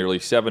 catches, nearly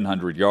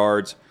 700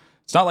 yards.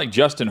 It's not like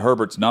Justin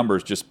Herbert's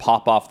numbers just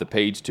pop off the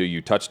page to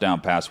you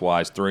touchdown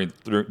pass-wise during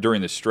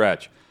the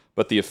stretch,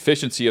 but the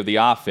efficiency of the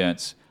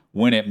offense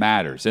when it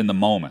matters, in the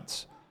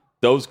moments.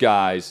 Those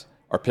guys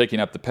are picking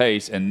up the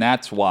pace, and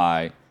that's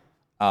why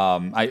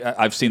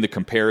I've seen the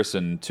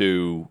comparison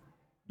to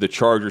the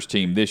Chargers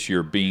team this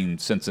year being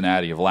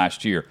Cincinnati of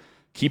last year.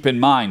 Keep in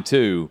mind,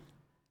 too,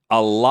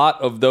 a lot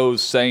of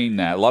those saying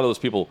that, a lot of those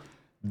people,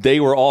 they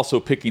were also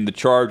picking the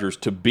Chargers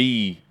to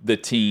be the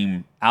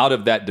team out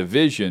of that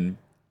division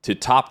to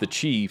top the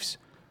Chiefs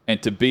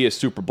and to be a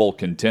Super Bowl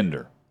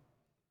contender.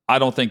 I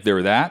don't think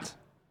they're that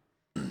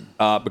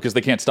because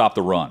they can't stop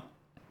the run.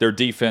 Their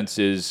defense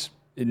is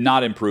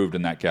not improved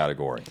in that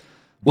category.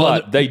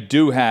 But they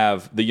do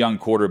have the young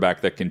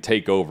quarterback that can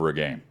take over a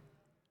game.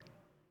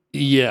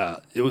 Yeah.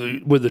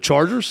 With the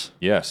Chargers?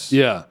 Yes.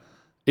 Yeah.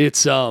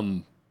 It's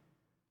young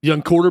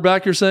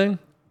quarterback, you're saying?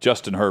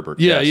 Justin Herbert.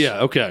 Yeah, yes. yeah,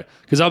 okay.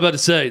 Because I'm about to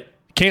say,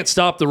 can't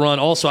stop the run.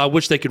 Also, I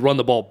wish they could run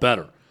the ball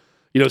better.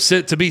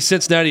 To be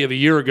Cincinnati of a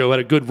year ago had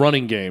a good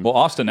running game. Well,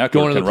 Austin Eckler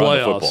going can to the run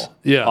the playoffs. football.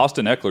 Yeah.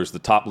 Austin Eckler's the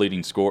top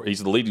leading scorer.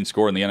 He's the leading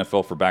scorer in the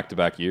NFL for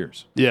back-to-back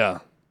years. Yeah,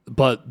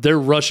 but their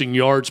rushing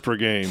yards per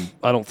game,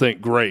 I don't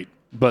think great.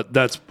 But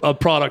that's a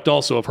product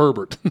also of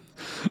Herbert,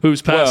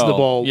 who's passing the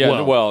ball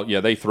well. Yeah,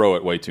 they throw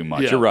it way too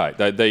much. Yeah. You're right.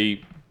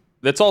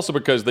 That's also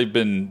because they've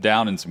been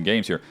down in some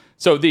games here.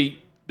 So the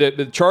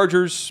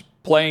Chargers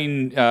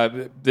playing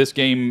this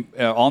game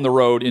on the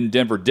road in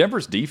Denver.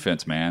 Denver's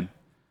defense, man,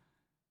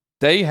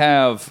 they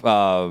have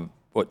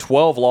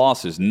 12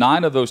 losses.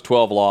 9 of those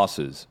 12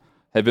 losses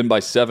have been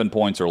by 7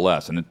 points or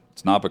less, and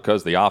it's not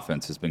because the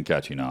offense has been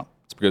catching up.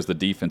 It's because the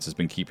defense has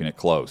been keeping it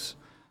close.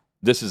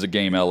 This is a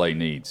game LA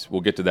needs.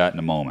 We'll get to that in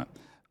a moment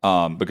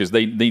because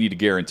they need to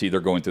guarantee they're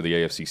going through the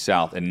AFC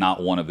South and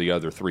not one of the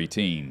other 3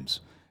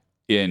 teams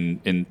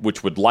in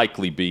which would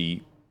likely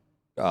be,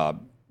 it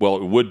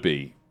would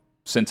be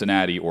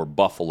Cincinnati or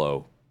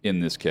Buffalo in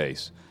this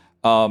case.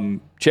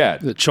 Chad.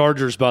 The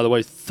Chargers, by the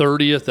way,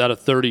 30th out of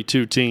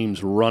 32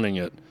 teams running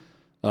it,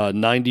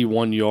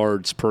 91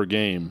 yards per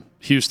game.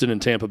 Houston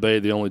and Tampa Bay,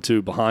 the only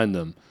 2 behind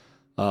them,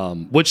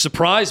 which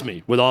surprised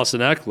me with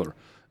Austin Eckler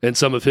and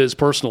some of his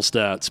personal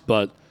stats,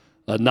 but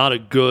not a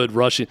good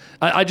rushing.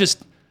 I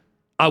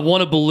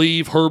want to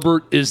believe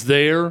Herbert is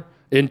there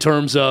in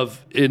terms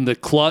of in the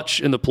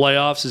clutch in the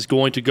playoffs is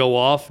going to go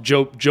off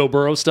Joe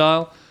Burrow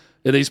style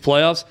in these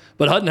playoffs.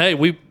 But Hutton,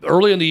 hey,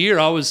 early in the year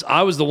I was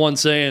the one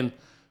saying,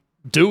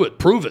 do it,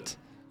 prove it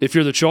if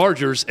you're the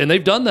Chargers, and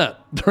they've done that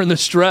during the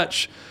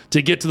stretch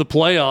to get to the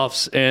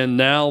playoffs, and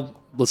now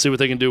let's see what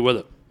they can do with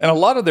it. And a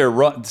lot of their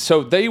run,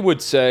 so they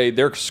would say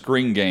their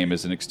screen game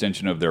is an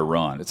extension of their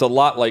run. It's a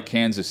lot like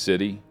Kansas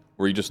City,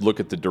 where you just look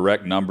at the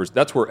direct numbers.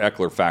 That's where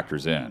Eckler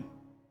factors in.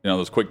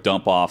 Those quick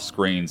dump-off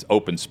screens,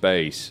 open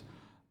space.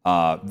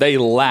 They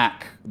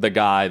lack the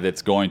guy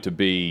that's going to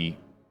be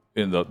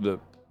in the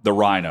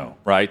rhino,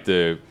 right?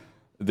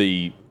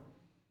 The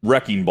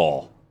wrecking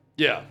ball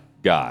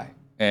guy.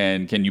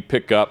 And can you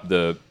pick up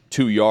the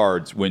 2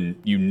 yards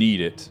when you need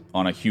it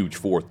on a huge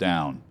 4th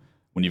down,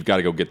 when you've got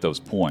to go get those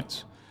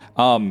points?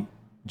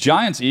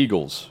 Giants,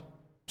 Eagles.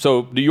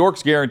 So New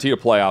York's guaranteed a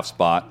playoff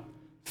spot.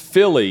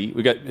 Philly,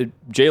 we got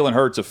Jalen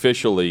Hurts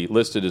officially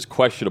listed as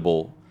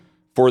questionable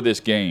for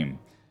this game.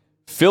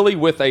 Philly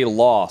with a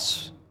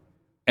loss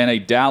and a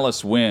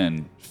Dallas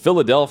win.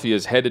 Philadelphia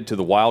is headed to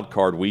the wild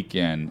card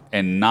weekend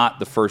and not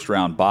the first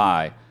round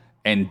bye,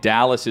 and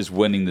Dallas is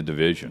winning the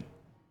division.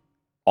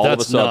 All of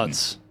a sudden,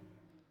 nuts.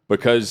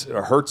 Because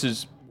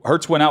Hurts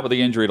went out with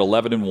the injury at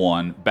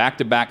 11-1,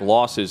 back-to-back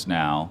losses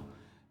now.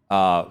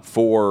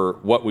 For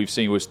what we've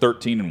seen was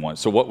 13-1.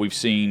 So what we've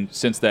seen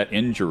since that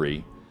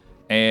injury,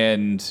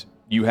 and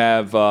you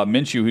have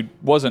Minshew, who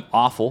wasn't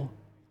awful,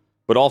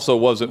 but also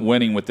wasn't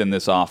winning within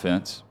this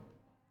offense,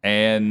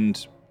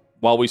 and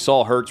while we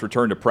saw Hurts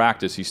return to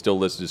practice, he's still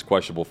listed as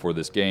questionable for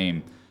this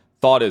game.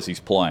 Thought is he's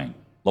playing.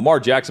 Lamar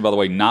Jackson, by the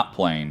way, not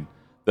playing.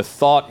 The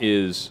thought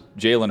is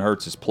Jalen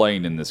Hurts is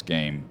playing in this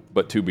game,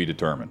 but to be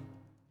determined.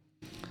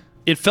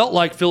 It felt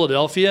like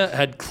Philadelphia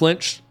had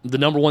clinched the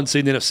number 1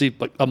 seed in the NFC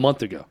like a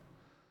month ago.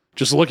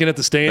 Just looking at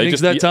the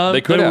standings that time.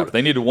 They could have.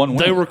 They needed one win.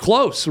 They were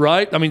close,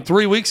 right? I mean,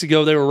 3 weeks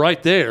ago, they were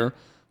right there,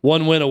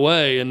 1 win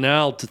away. And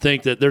now to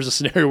think that there's a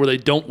scenario where they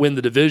don't win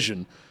the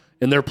division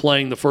and they're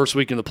playing the first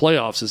week in the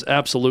playoffs is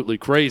absolutely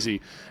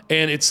crazy.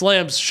 And it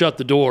slams shut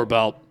the door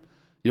about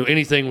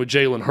anything with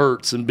Jalen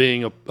Hurts and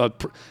being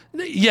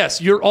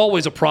yes, you're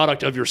always a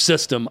product of your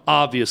system,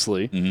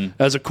 obviously.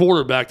 Mm-hmm. As a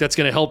quarterback, that's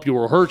going to help you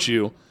or hurt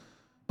you.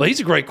 But he's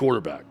a great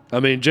quarterback. I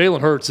mean, Jalen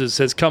Hurts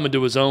has come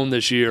into his own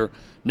this year.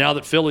 Now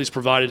that Philly's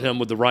provided him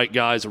with the right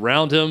guys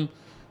around him,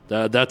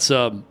 it's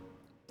going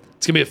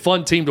to be a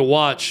fun team to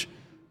watch,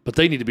 but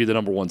they need to be the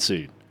number 1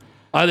 seed.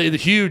 I think the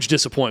huge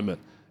disappointment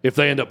if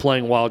they end up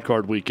playing wild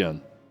card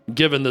weekend,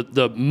 given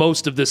the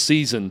most of this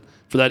season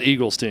for that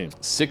Eagles team.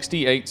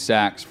 68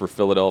 sacks for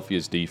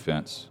Philadelphia's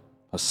defense.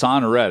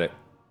 Hassan Reddick,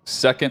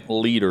 second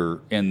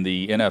leader in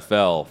the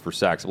NFL for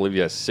sacks. I believe he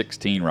has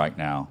 16 right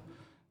now.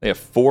 They have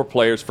 4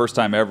 players, first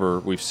time ever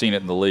we've seen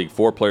it in the league,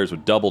 4 players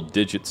with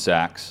double-digit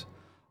sacks.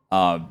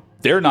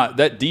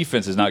 That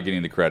defense is not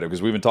getting the credit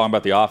because we've been talking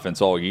about the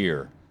offense all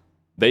year.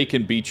 They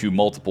can beat you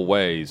multiple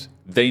ways.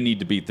 They need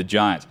to beat the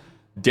Giants.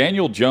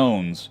 Daniel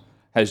Jones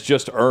has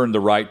just earned the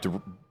right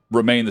to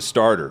remain the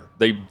starter.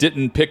 They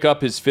didn't pick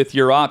up his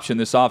 5th-year option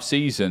this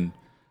offseason,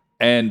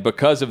 and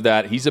because of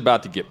that, he's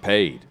about to get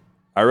paid.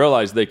 I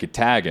realized they could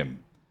tag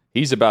him.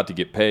 He's about to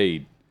get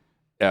paid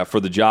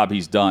for the job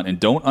he's done, and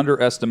don't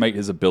underestimate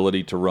his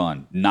ability to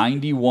run.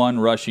 91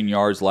 rushing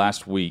yards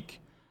last week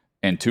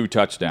and 2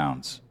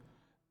 touchdowns.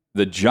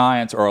 The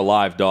Giants are a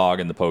live dog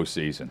in the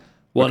postseason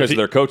because of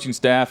their coaching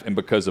staff and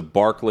because of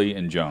Barkley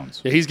and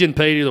Jones. Yeah, he's getting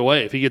paid either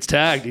way. If he gets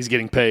tagged, he's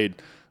getting paid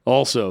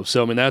also.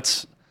 So, I mean,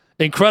 that's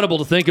incredible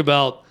to think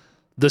about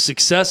the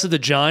success of the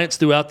Giants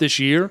throughout this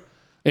year.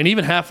 And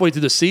even halfway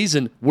through the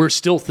season, we're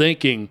still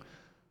thinking,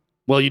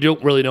 well, you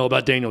don't really know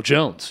about Daniel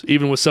Jones,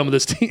 even with some of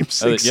this team's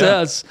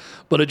success.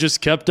 But it just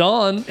kept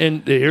on,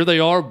 and here they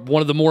are,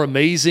 one of the more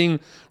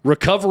amazing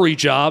recovery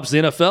jobs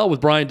in the NFL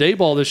with Brian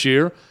Daboll this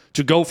year.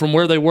 To go from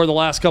where they were the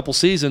last couple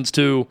seasons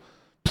to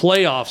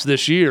playoffs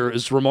this year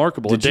is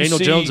remarkable. And Daniel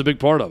Jones is a big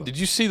part of it. Did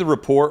you see the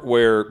report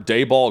where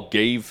Daboll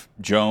gave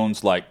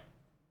Jones like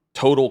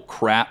total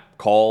crap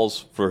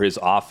calls for his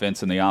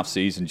offense in the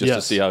offseason just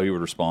to see how he would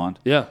respond?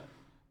 Yeah.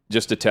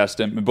 Just to test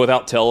him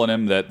without telling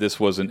him that this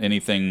wasn't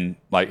anything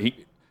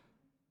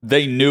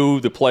they knew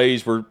the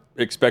plays were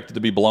expected to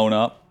be blown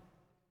up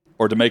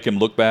or to make him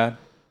look bad.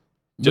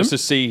 Just to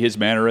see his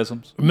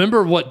mannerisms.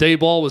 Remember what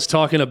Daboll was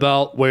talking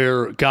about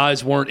where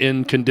guys weren't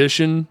in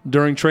condition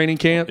during training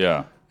camp?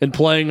 Yeah. And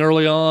playing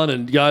early on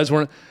and guys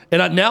weren't.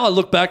 And now I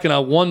look back and I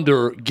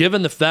wonder,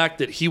 given the fact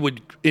that he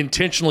would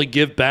intentionally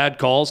give bad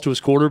calls to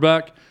his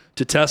quarterback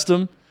to test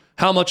him,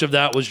 how much of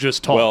that was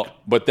just talk? Well,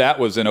 but that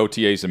was in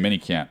OTAs and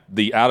minicamp.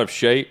 The out of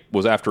shape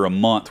was after a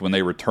month when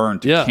they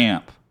returned to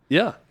camp.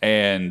 Yeah.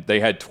 And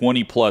they had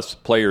 20-plus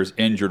players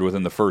injured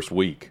within the first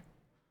week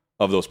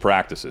of those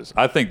practices.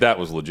 I think that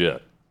was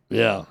legit.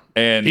 Yeah.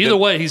 And either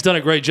way, he's done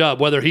a great job,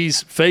 whether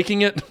he's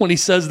faking it when he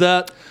says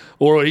that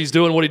or he's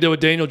doing what he did with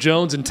Daniel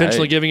Jones,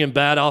 intentionally giving him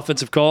bad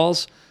offensive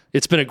calls.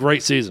 It's been a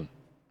great season.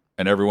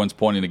 And everyone's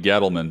pointing to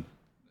Gettleman.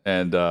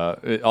 And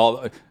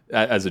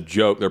as a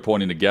joke, they're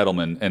pointing to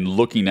Gettleman and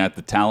looking at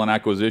the talent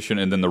acquisition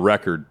and then the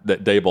record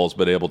that Daboll's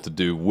been able to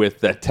do with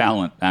that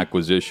talent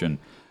acquisition.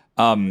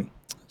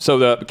 So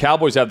the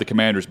Cowboys have the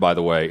Commanders, by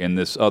the way, in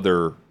this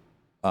other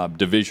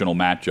divisional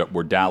matchup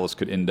where Dallas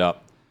could end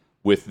up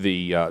with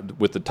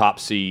the top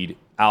seed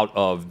out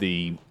of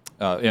the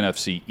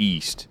NFC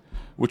East,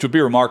 which would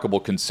be remarkable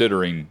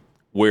considering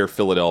where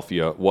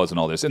Philadelphia was in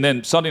all this. And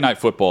then Sunday Night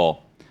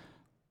Football,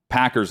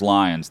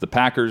 Packers-Lions. The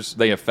Packers,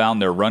 they have found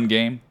their run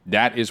game.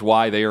 That is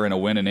why they are in a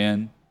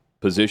win-and-in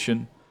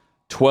position.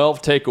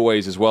 12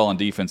 takeaways as well on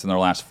defense in their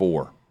last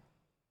 4.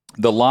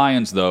 The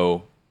Lions,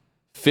 though,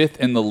 5th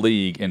in the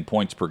league in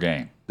points per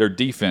game. Their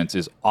defense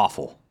is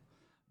awful,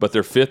 but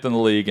they're 5th in the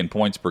league in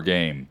points per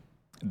game.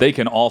 They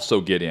can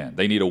also get in.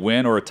 They need a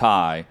win or a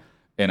tie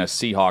and a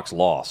Seahawks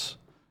loss.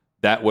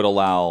 That would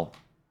allow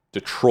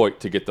Detroit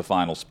to get the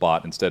final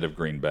spot instead of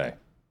Green Bay.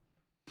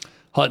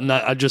 Hutton,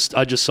 I just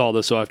saw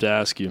this, so I have to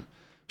ask you.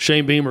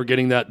 Shane Beamer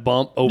getting that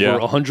bump over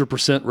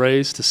 100%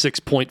 raise to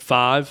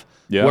 6.5.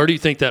 Yeah. Where do you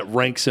think that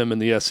ranks him in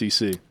the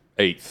SEC?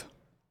 8th.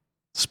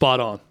 Spot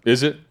on.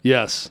 Is it?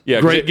 Yes.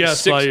 Yeah. Great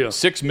guess by you.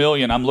 $6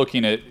 million. I'm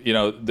looking at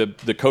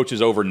the coach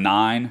is over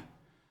 9.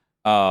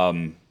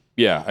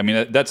 Yeah. I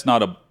mean that's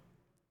not a.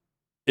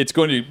 It's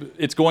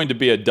going to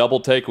be a double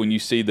take when you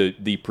see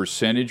the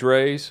percentage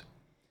raise,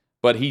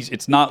 but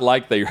it's not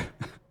like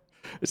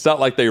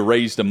they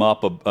raised him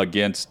up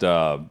against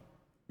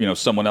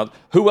someone else.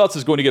 Who else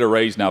is going to get a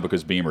raise now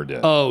because Beamer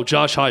did? Oh,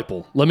 Josh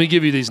Heupel. Let me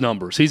give you these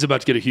numbers. He's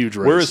about to get a huge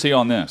raise. Where is he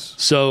on this?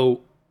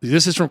 So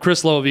this is from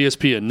Chris Lowe of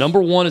ESPN.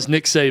 Number 1 is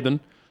Nick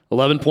Saban,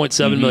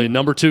 $11.7 million.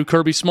 Number 2,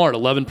 Kirby Smart,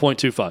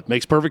 $11.25.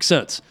 Makes perfect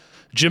sense.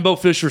 Jimbo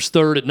Fisher's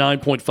third at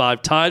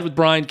 $9.5, tied with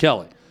Brian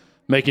Kelly,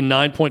 making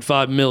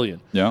 $9.5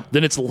 million. Yeah.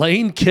 Then it's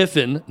Lane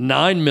Kiffin,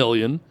 $9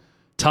 million,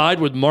 tied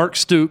with Mark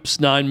Stoops,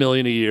 $9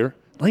 million a year.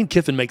 Lane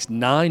Kiffin makes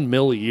 $9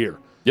 million a year.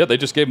 Yeah, they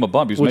just gave him a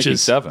bump. He was making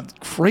 $7.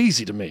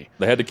 Crazy to me.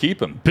 They had to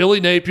keep him. Billy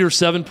Napier,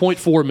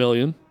 $7.4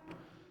 million.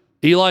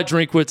 Eli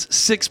Drinkwitz,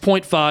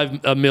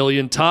 $6.5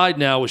 million, tied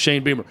now with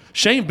Shane Beamer.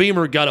 Shane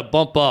Beamer got a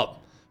bump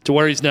up to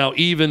where he's now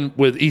even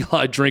with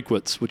Eli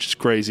Drinkwitz, which is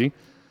crazy.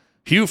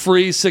 Hugh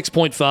Freeze,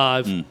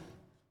 6.5.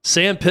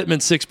 Sam Pittman,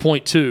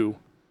 6.2.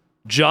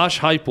 Josh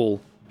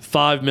Heupel,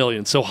 $5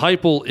 million. So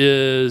Heupel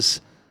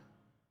is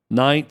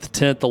 9th,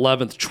 10th,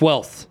 11th,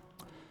 12th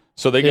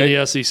in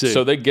the SEC.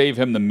 So they gave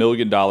him the $1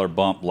 million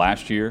bump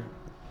last year.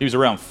 He was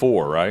around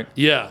 4, right?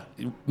 Yeah,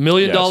 $1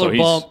 million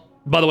bump.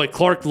 By the way,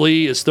 Clark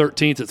Lee is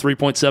 13th at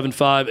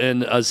 3.75,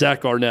 and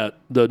Zach Arnett,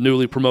 the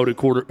newly promoted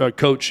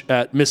coach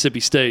at Mississippi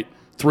State,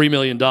 $3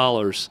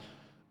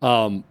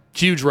 million.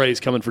 Huge raise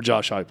coming for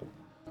Josh Heupel.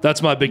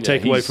 That's my big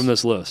takeaway from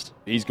this list.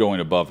 He's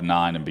going above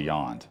 9 and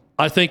beyond.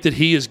 I think that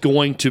he is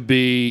going to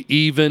be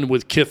even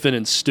with Kiffin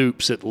and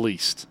Stoops at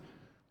least,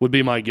 would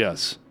be my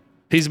guess.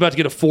 He's about to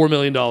get a $4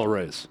 million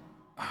raise.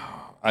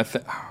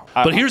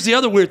 But here's the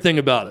other weird thing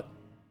about it.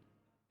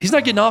 He's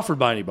not getting offered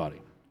by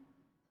anybody,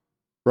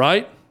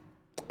 right?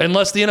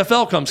 Unless the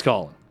NFL comes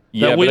calling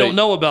that we don't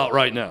know about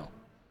right now.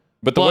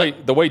 But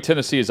the way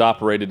Tennessee is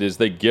operated is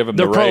they give him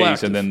the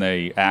raise and then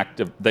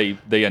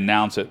they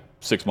announce it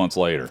 6 months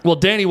later. Well,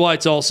 Danny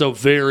White's also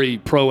very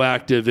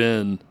proactive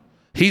in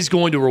he's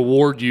going to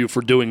reward you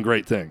for doing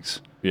great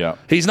things. Yeah.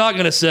 He's not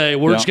going to say,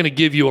 we're just going to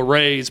give you a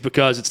raise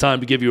because it's time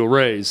to give you a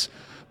raise.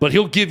 But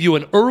he'll give you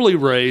an early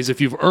raise if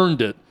you've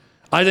earned it.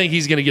 I think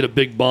he's going to get a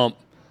big bump,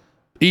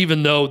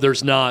 even though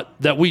there's not,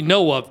 that we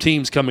know of,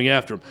 teams coming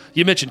after him.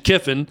 You mentioned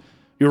Kiffin.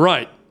 You're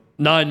right.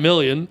 $9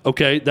 million.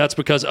 Okay, that's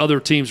because other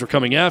teams were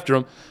coming after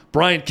him.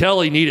 Brian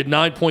Kelly needed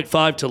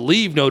 $9.5 to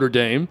leave Notre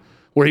Dame,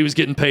 where he was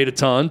getting paid a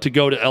ton, to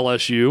go to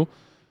LSU.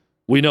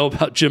 We know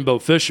about Jimbo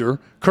Fisher.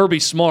 Kirby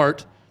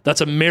Smart,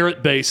 that's a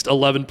merit-based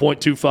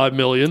 $11.25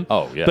 million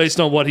based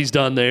on what he's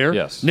done there.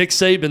 Yes. Nick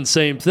Saban,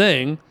 same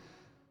thing.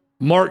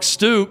 Mark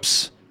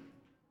Stoops,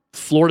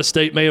 Florida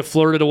State may have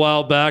flirted a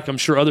while back. I'm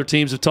sure other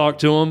teams have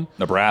talked to him.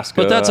 Nebraska.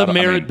 But that's a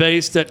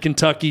merit-based at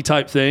Kentucky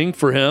type thing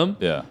for him.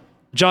 Yeah.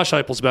 Josh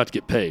Heupel's about to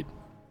get paid.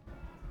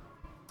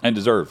 And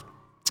deserved.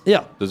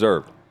 Yeah.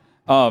 Deserved.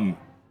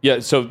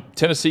 So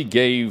Tennessee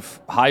gave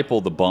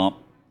Heupel the bump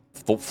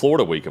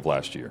Florida week of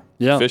last year.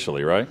 Yeah.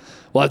 Officially, right?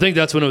 Well, I think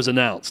that's when it was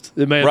announced.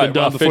 It may have been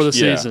done before the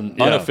season.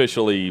 Yeah.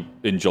 Unofficially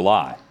in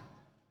July.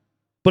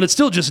 But it's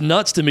still just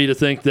nuts to me to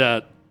think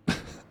that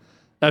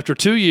after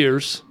 2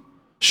 years,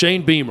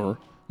 Shane Beamer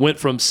went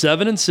from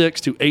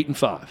 7-6 to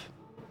 8-5.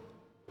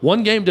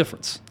 1 game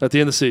difference at the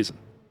end of the season.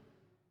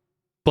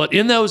 But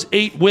in those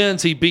 8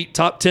 wins, he beat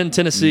top 10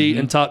 Tennessee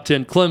and top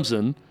 10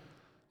 Clemson,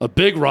 a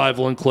big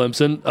rival in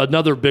Clemson,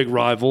 another big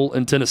rival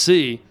in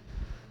Tennessee,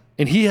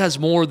 and he has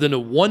more than a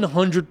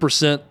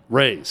 100%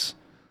 raise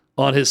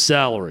on his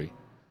salary.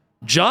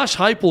 Josh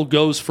Heupel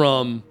goes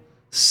from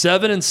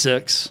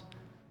 7-6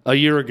 a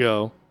year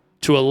ago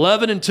to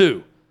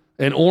 11-2,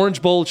 an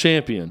Orange Bowl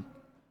champion.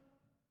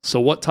 So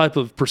what type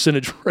of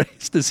percentage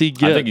raise does he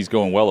get? I think he's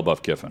going well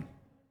above Kiffin.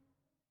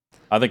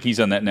 I think he's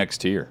on that next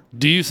tier.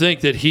 Do you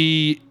think that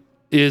he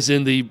is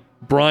in the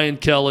Brian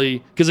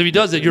Kelly? Because if he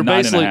does it, you're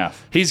basically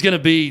he's going to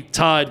be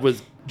tied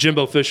with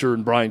Jimbo Fisher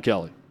and Brian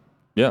Kelly.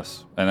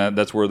 Yes, and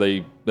that's where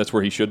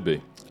he should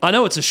be. I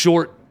know it's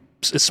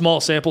a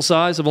small sample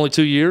size of only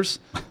 2 years,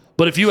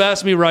 but if you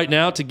ask me right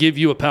now to give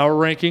you a power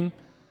ranking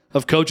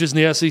of coaches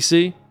in the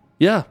SEC,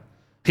 yeah,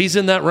 he's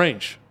in that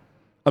range.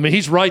 I mean,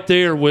 he's right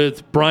there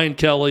with Brian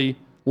Kelly,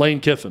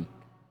 Lane Kiffin,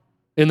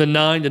 in the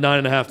 $9 to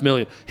 $9.5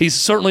 million. He's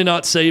certainly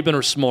not Saban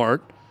or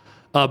Smart.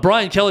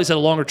 Brian Kelly's had a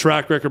longer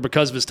track record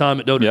because of his time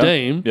at Notre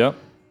Dame. Yep.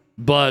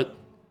 But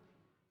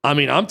I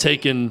mean, I'm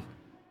taking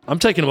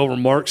him over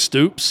Mark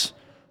Stoops,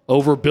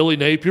 over Billy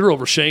Napier,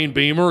 over Shane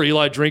Beamer,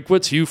 Eli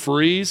Drinkwitz, Hugh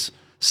Freeze,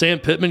 Sam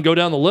Pittman. Go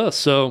down the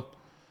list. So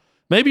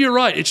maybe you're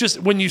right. It's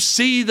just when you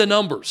see the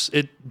numbers,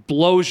 it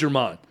blows your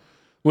mind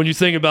when you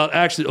think about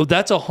actually.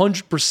 That's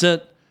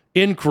 100%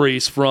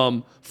 increase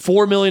from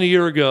 $4 million a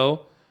year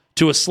ago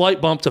to a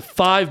slight bump to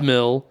 $5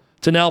 million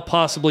to now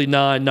possibly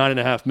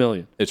 $9.5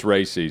 million. It's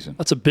raise season.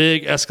 That's a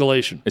big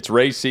escalation. It's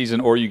raise season,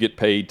 or you get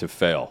paid to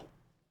fail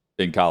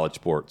in college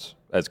sports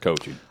as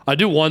coaching. I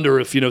do wonder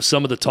if,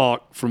 some of the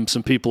talk from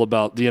some people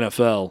about the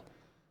NFL,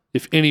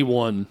 if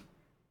anyone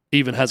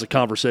even has a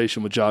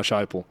conversation with Josh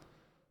Heupel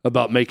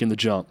about making the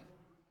jump.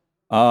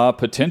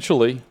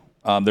 Potentially.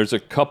 There's a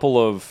couple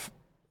of.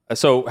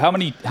 So how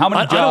many jobs? How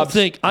many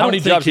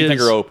jobs do you think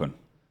are open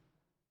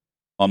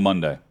on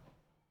Monday?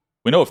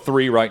 We know of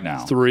 3 right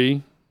now.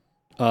 3.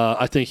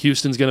 I think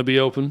Houston's going to be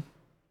open.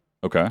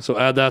 Okay. So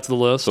add that to the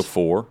list. So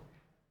 4.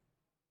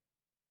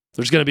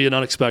 There's going to be an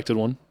unexpected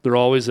one. There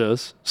always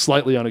is.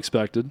 Slightly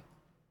unexpected.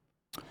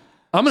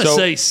 I'm going to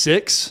say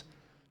 6,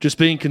 Just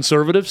being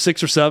conservative,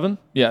 6 or 7.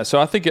 Yeah, so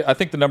I think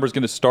the number is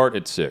going to start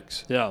at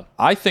 6. Yeah.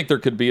 I think there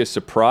could be a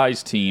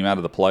surprise team out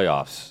of the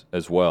playoffs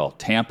as well.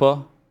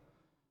 Tampa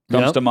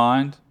comes to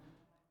mind.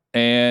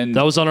 And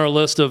that was on our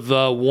list of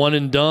one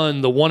and done,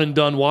 the one and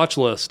done watch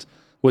list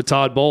with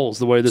Todd Bowles,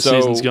 the way the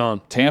season's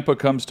gone. Tampa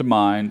comes to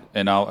mind,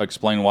 and I'll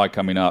explain why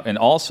coming up. And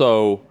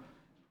also,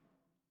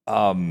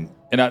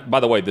 by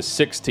the way, the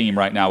 6th team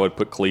right now would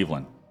put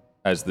Cleveland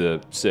as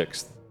the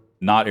 6th,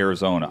 not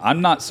Arizona.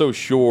 I'm not so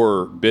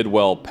sure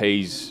Bidwell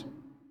pays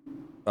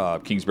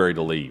Kingsbury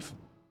to leave.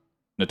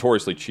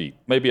 Notoriously cheap.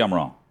 Maybe I'm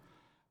wrong.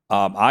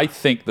 I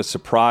think the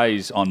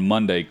surprise on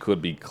Monday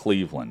could be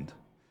Cleveland.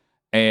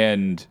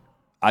 And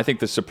I think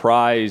the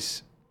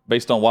surprise,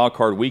 based on Wild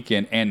Card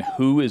Weekend and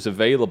who is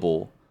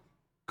available,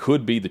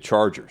 could be the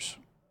Chargers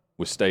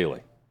with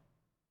Staley.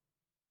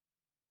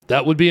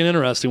 That would be an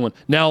interesting one.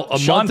 Now,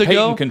 Sean month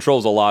ago, Payton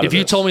controls a lot of If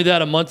you told me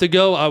that a month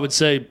ago, I would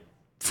say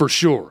for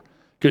sure.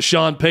 Because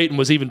Sean Payton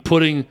was even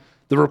putting,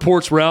 the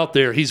reports were out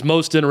there, he's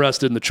most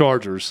interested in the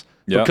Chargers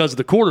because of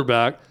the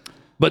quarterback.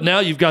 But now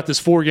you've got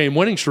this 4-game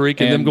winning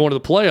streak and them going to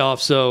the playoffs.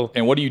 So,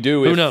 and what do you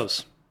do who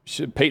knows?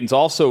 Peyton's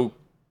also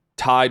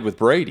tied with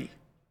Brady,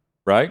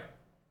 right?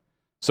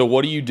 So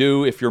what do you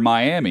do if you're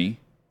Miami,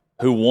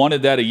 who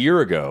wanted that a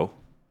year ago,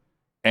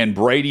 and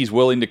Brady's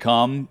willing to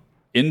come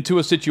into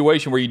a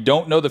situation where you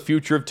don't know the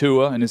future of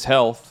Tua and his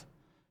health,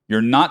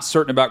 you're not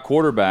certain about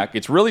quarterback.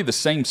 It's really the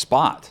same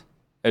spot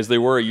as they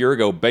were a year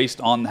ago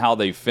based on how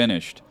they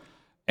finished.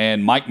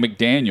 And Mike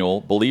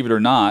McDaniel, believe it or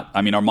not,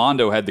 I mean,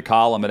 Armando had the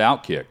column at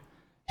Outkick.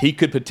 He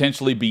could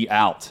potentially be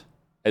out,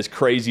 as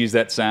crazy as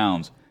that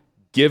sounds,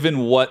 given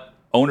what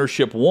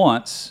ownership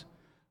wants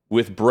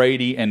with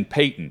Brady and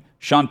Peyton.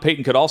 Sean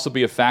Payton could also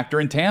be a factor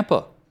in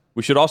Tampa.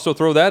 We should also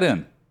throw that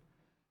in.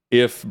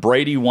 If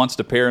Brady wants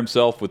to pair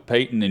himself with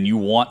Peyton and you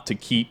want to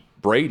keep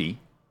Brady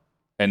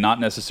and not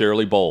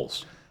necessarily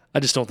Bowles. I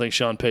just don't think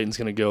Sean Payton's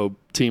going to go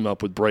team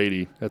up with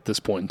Brady at this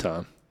point in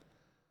time.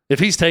 If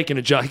he's taking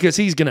a job, because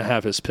he's going to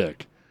have his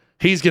pick.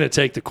 He's going to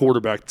take the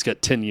quarterback that's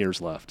got 10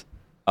 years left.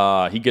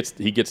 He gets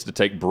to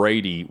take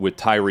Brady with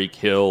Tyreek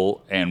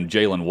Hill and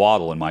Jalen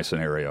Waddle in my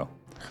scenario.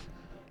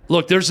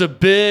 Look, there's a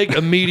big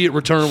immediate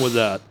return with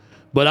that.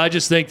 But I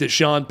just think that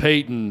Sean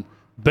Payton,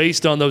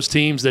 based on those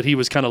teams that he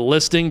was kind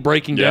of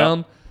breaking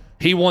down,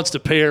 he wants to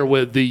pair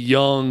with the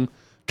young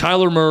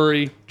Kyler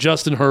Murray,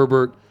 Justin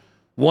Herbert,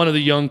 one of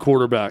the young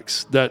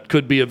quarterbacks that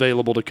could be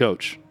available to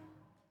coach.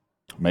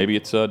 Maybe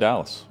it's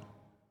Dallas.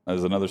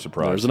 That's another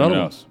surprise. There's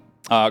another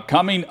one.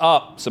 Coming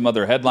up, some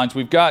other headlines.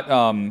 We've got,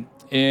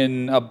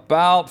 in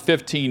about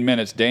 15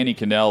 minutes, Danny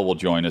Cannell will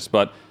join us.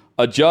 But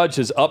a judge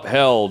has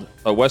upheld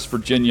a West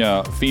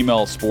Virginia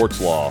female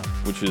sports law,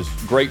 which is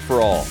great for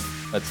all.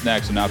 That's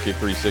next on Outkick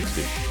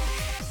 360.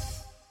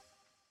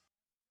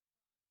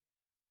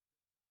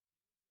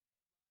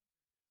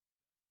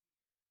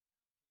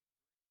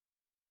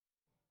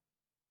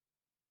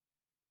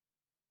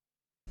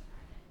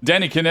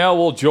 Danny Cannell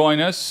will join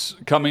us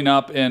coming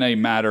up in a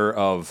matter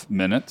of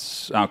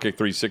minutes. Outkick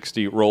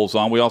 360 rolls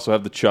on. We also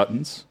have the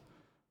Chuttons,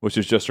 which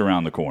is just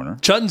around the corner.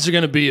 Chuttons are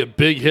going to be a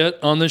big hit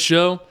on this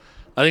show.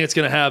 I think it's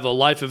going to have a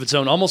life of its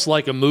own, almost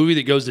like a movie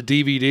that goes to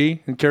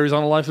DVD and carries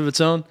on a life of its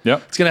own.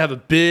 Yep. It's going to have a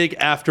big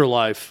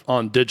afterlife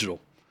on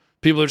digital.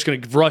 People are just going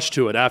to rush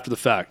to it after the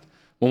fact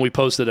when we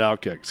post it at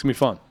Outkick. It's going to be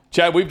fun.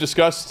 Chad, we've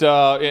discussed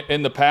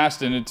in the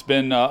past, and it's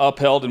been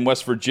upheld in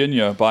West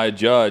Virginia by a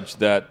judge,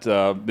 that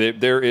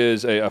there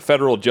is a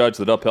federal judge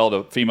that upheld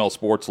a female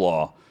sports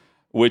law,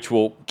 which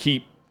will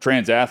keep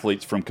trans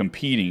athletes from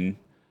competing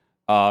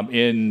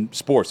in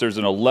sports. There's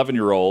an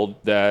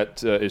 11-year-old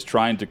that is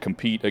trying to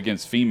compete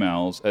against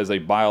females as a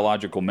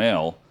biological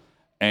male,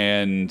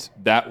 and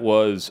that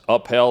was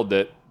upheld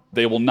that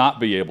they will not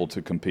be able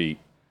to compete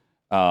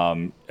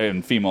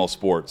in female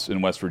sports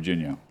in West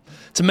Virginia.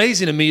 It's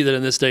amazing to me that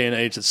in this day and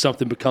age that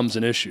something becomes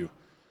an issue.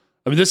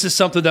 I mean, this is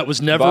something that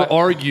was never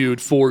argued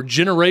for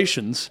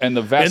generations. And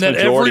the vast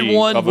majority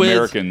of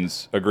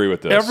Americans agree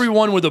with this.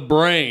 Everyone with a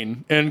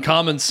brain and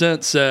common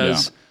sense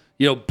says,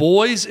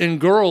 boys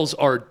and girls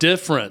are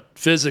different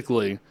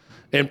physically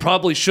and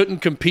probably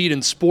shouldn't compete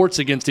in sports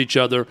against each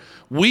other.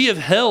 We have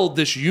held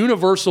this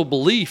universal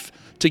belief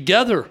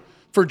together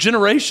for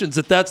generations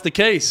that that's the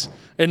case.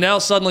 And now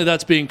suddenly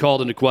that's being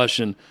called into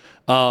question.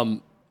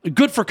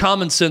 Good for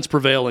common sense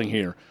prevailing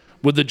here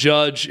with the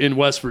judge in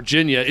West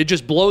Virginia. It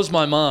just blows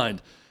my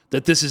mind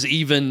that this is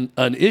even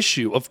an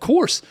issue. Of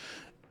course,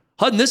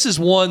 Hutton, this is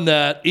one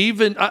that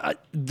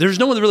there's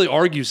no one that really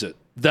argues it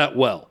that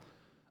well.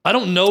 I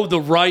don't know the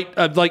right,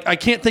 I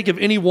can't think of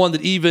anyone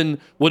that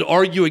even would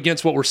argue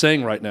against what we're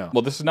saying right now.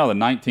 Well, this is now the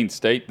 19th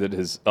state that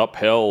has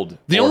upheld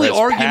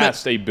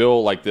passed a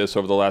bill like this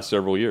over the last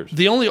several years.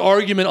 The only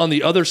argument on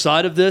the other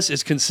side of this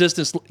is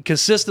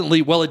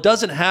consistently, well, it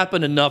doesn't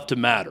happen enough to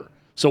matter.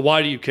 So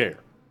why do you care?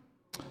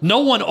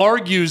 No one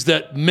argues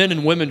that men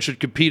and women should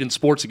compete in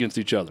sports against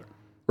each other,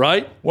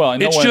 right? Well,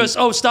 it's just,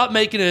 stop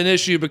making it an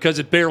issue because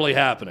it's barely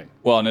happening.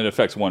 Well, and it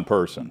affects one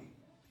person.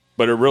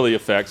 but it really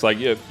affects. Like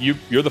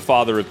you're the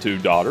father of 2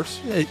 daughters.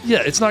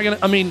 Yeah, it's not going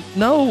to – I mean,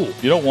 no.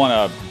 You don't want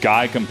a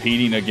guy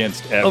competing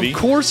against Evie. Of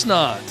course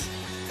not.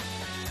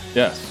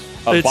 Yes.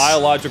 A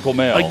biological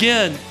male.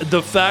 Again,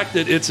 the fact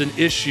that it's an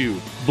issue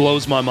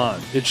blows my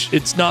mind.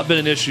 It's not been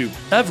an issue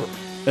ever.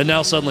 And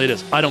now suddenly it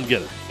is. I don't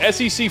get it.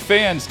 SEC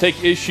fans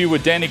take issue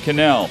with Danny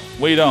Cannell.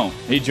 We don't.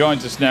 He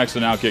joins us next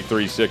on Outkick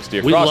 360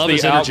 across the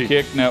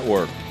Outkick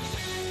Network.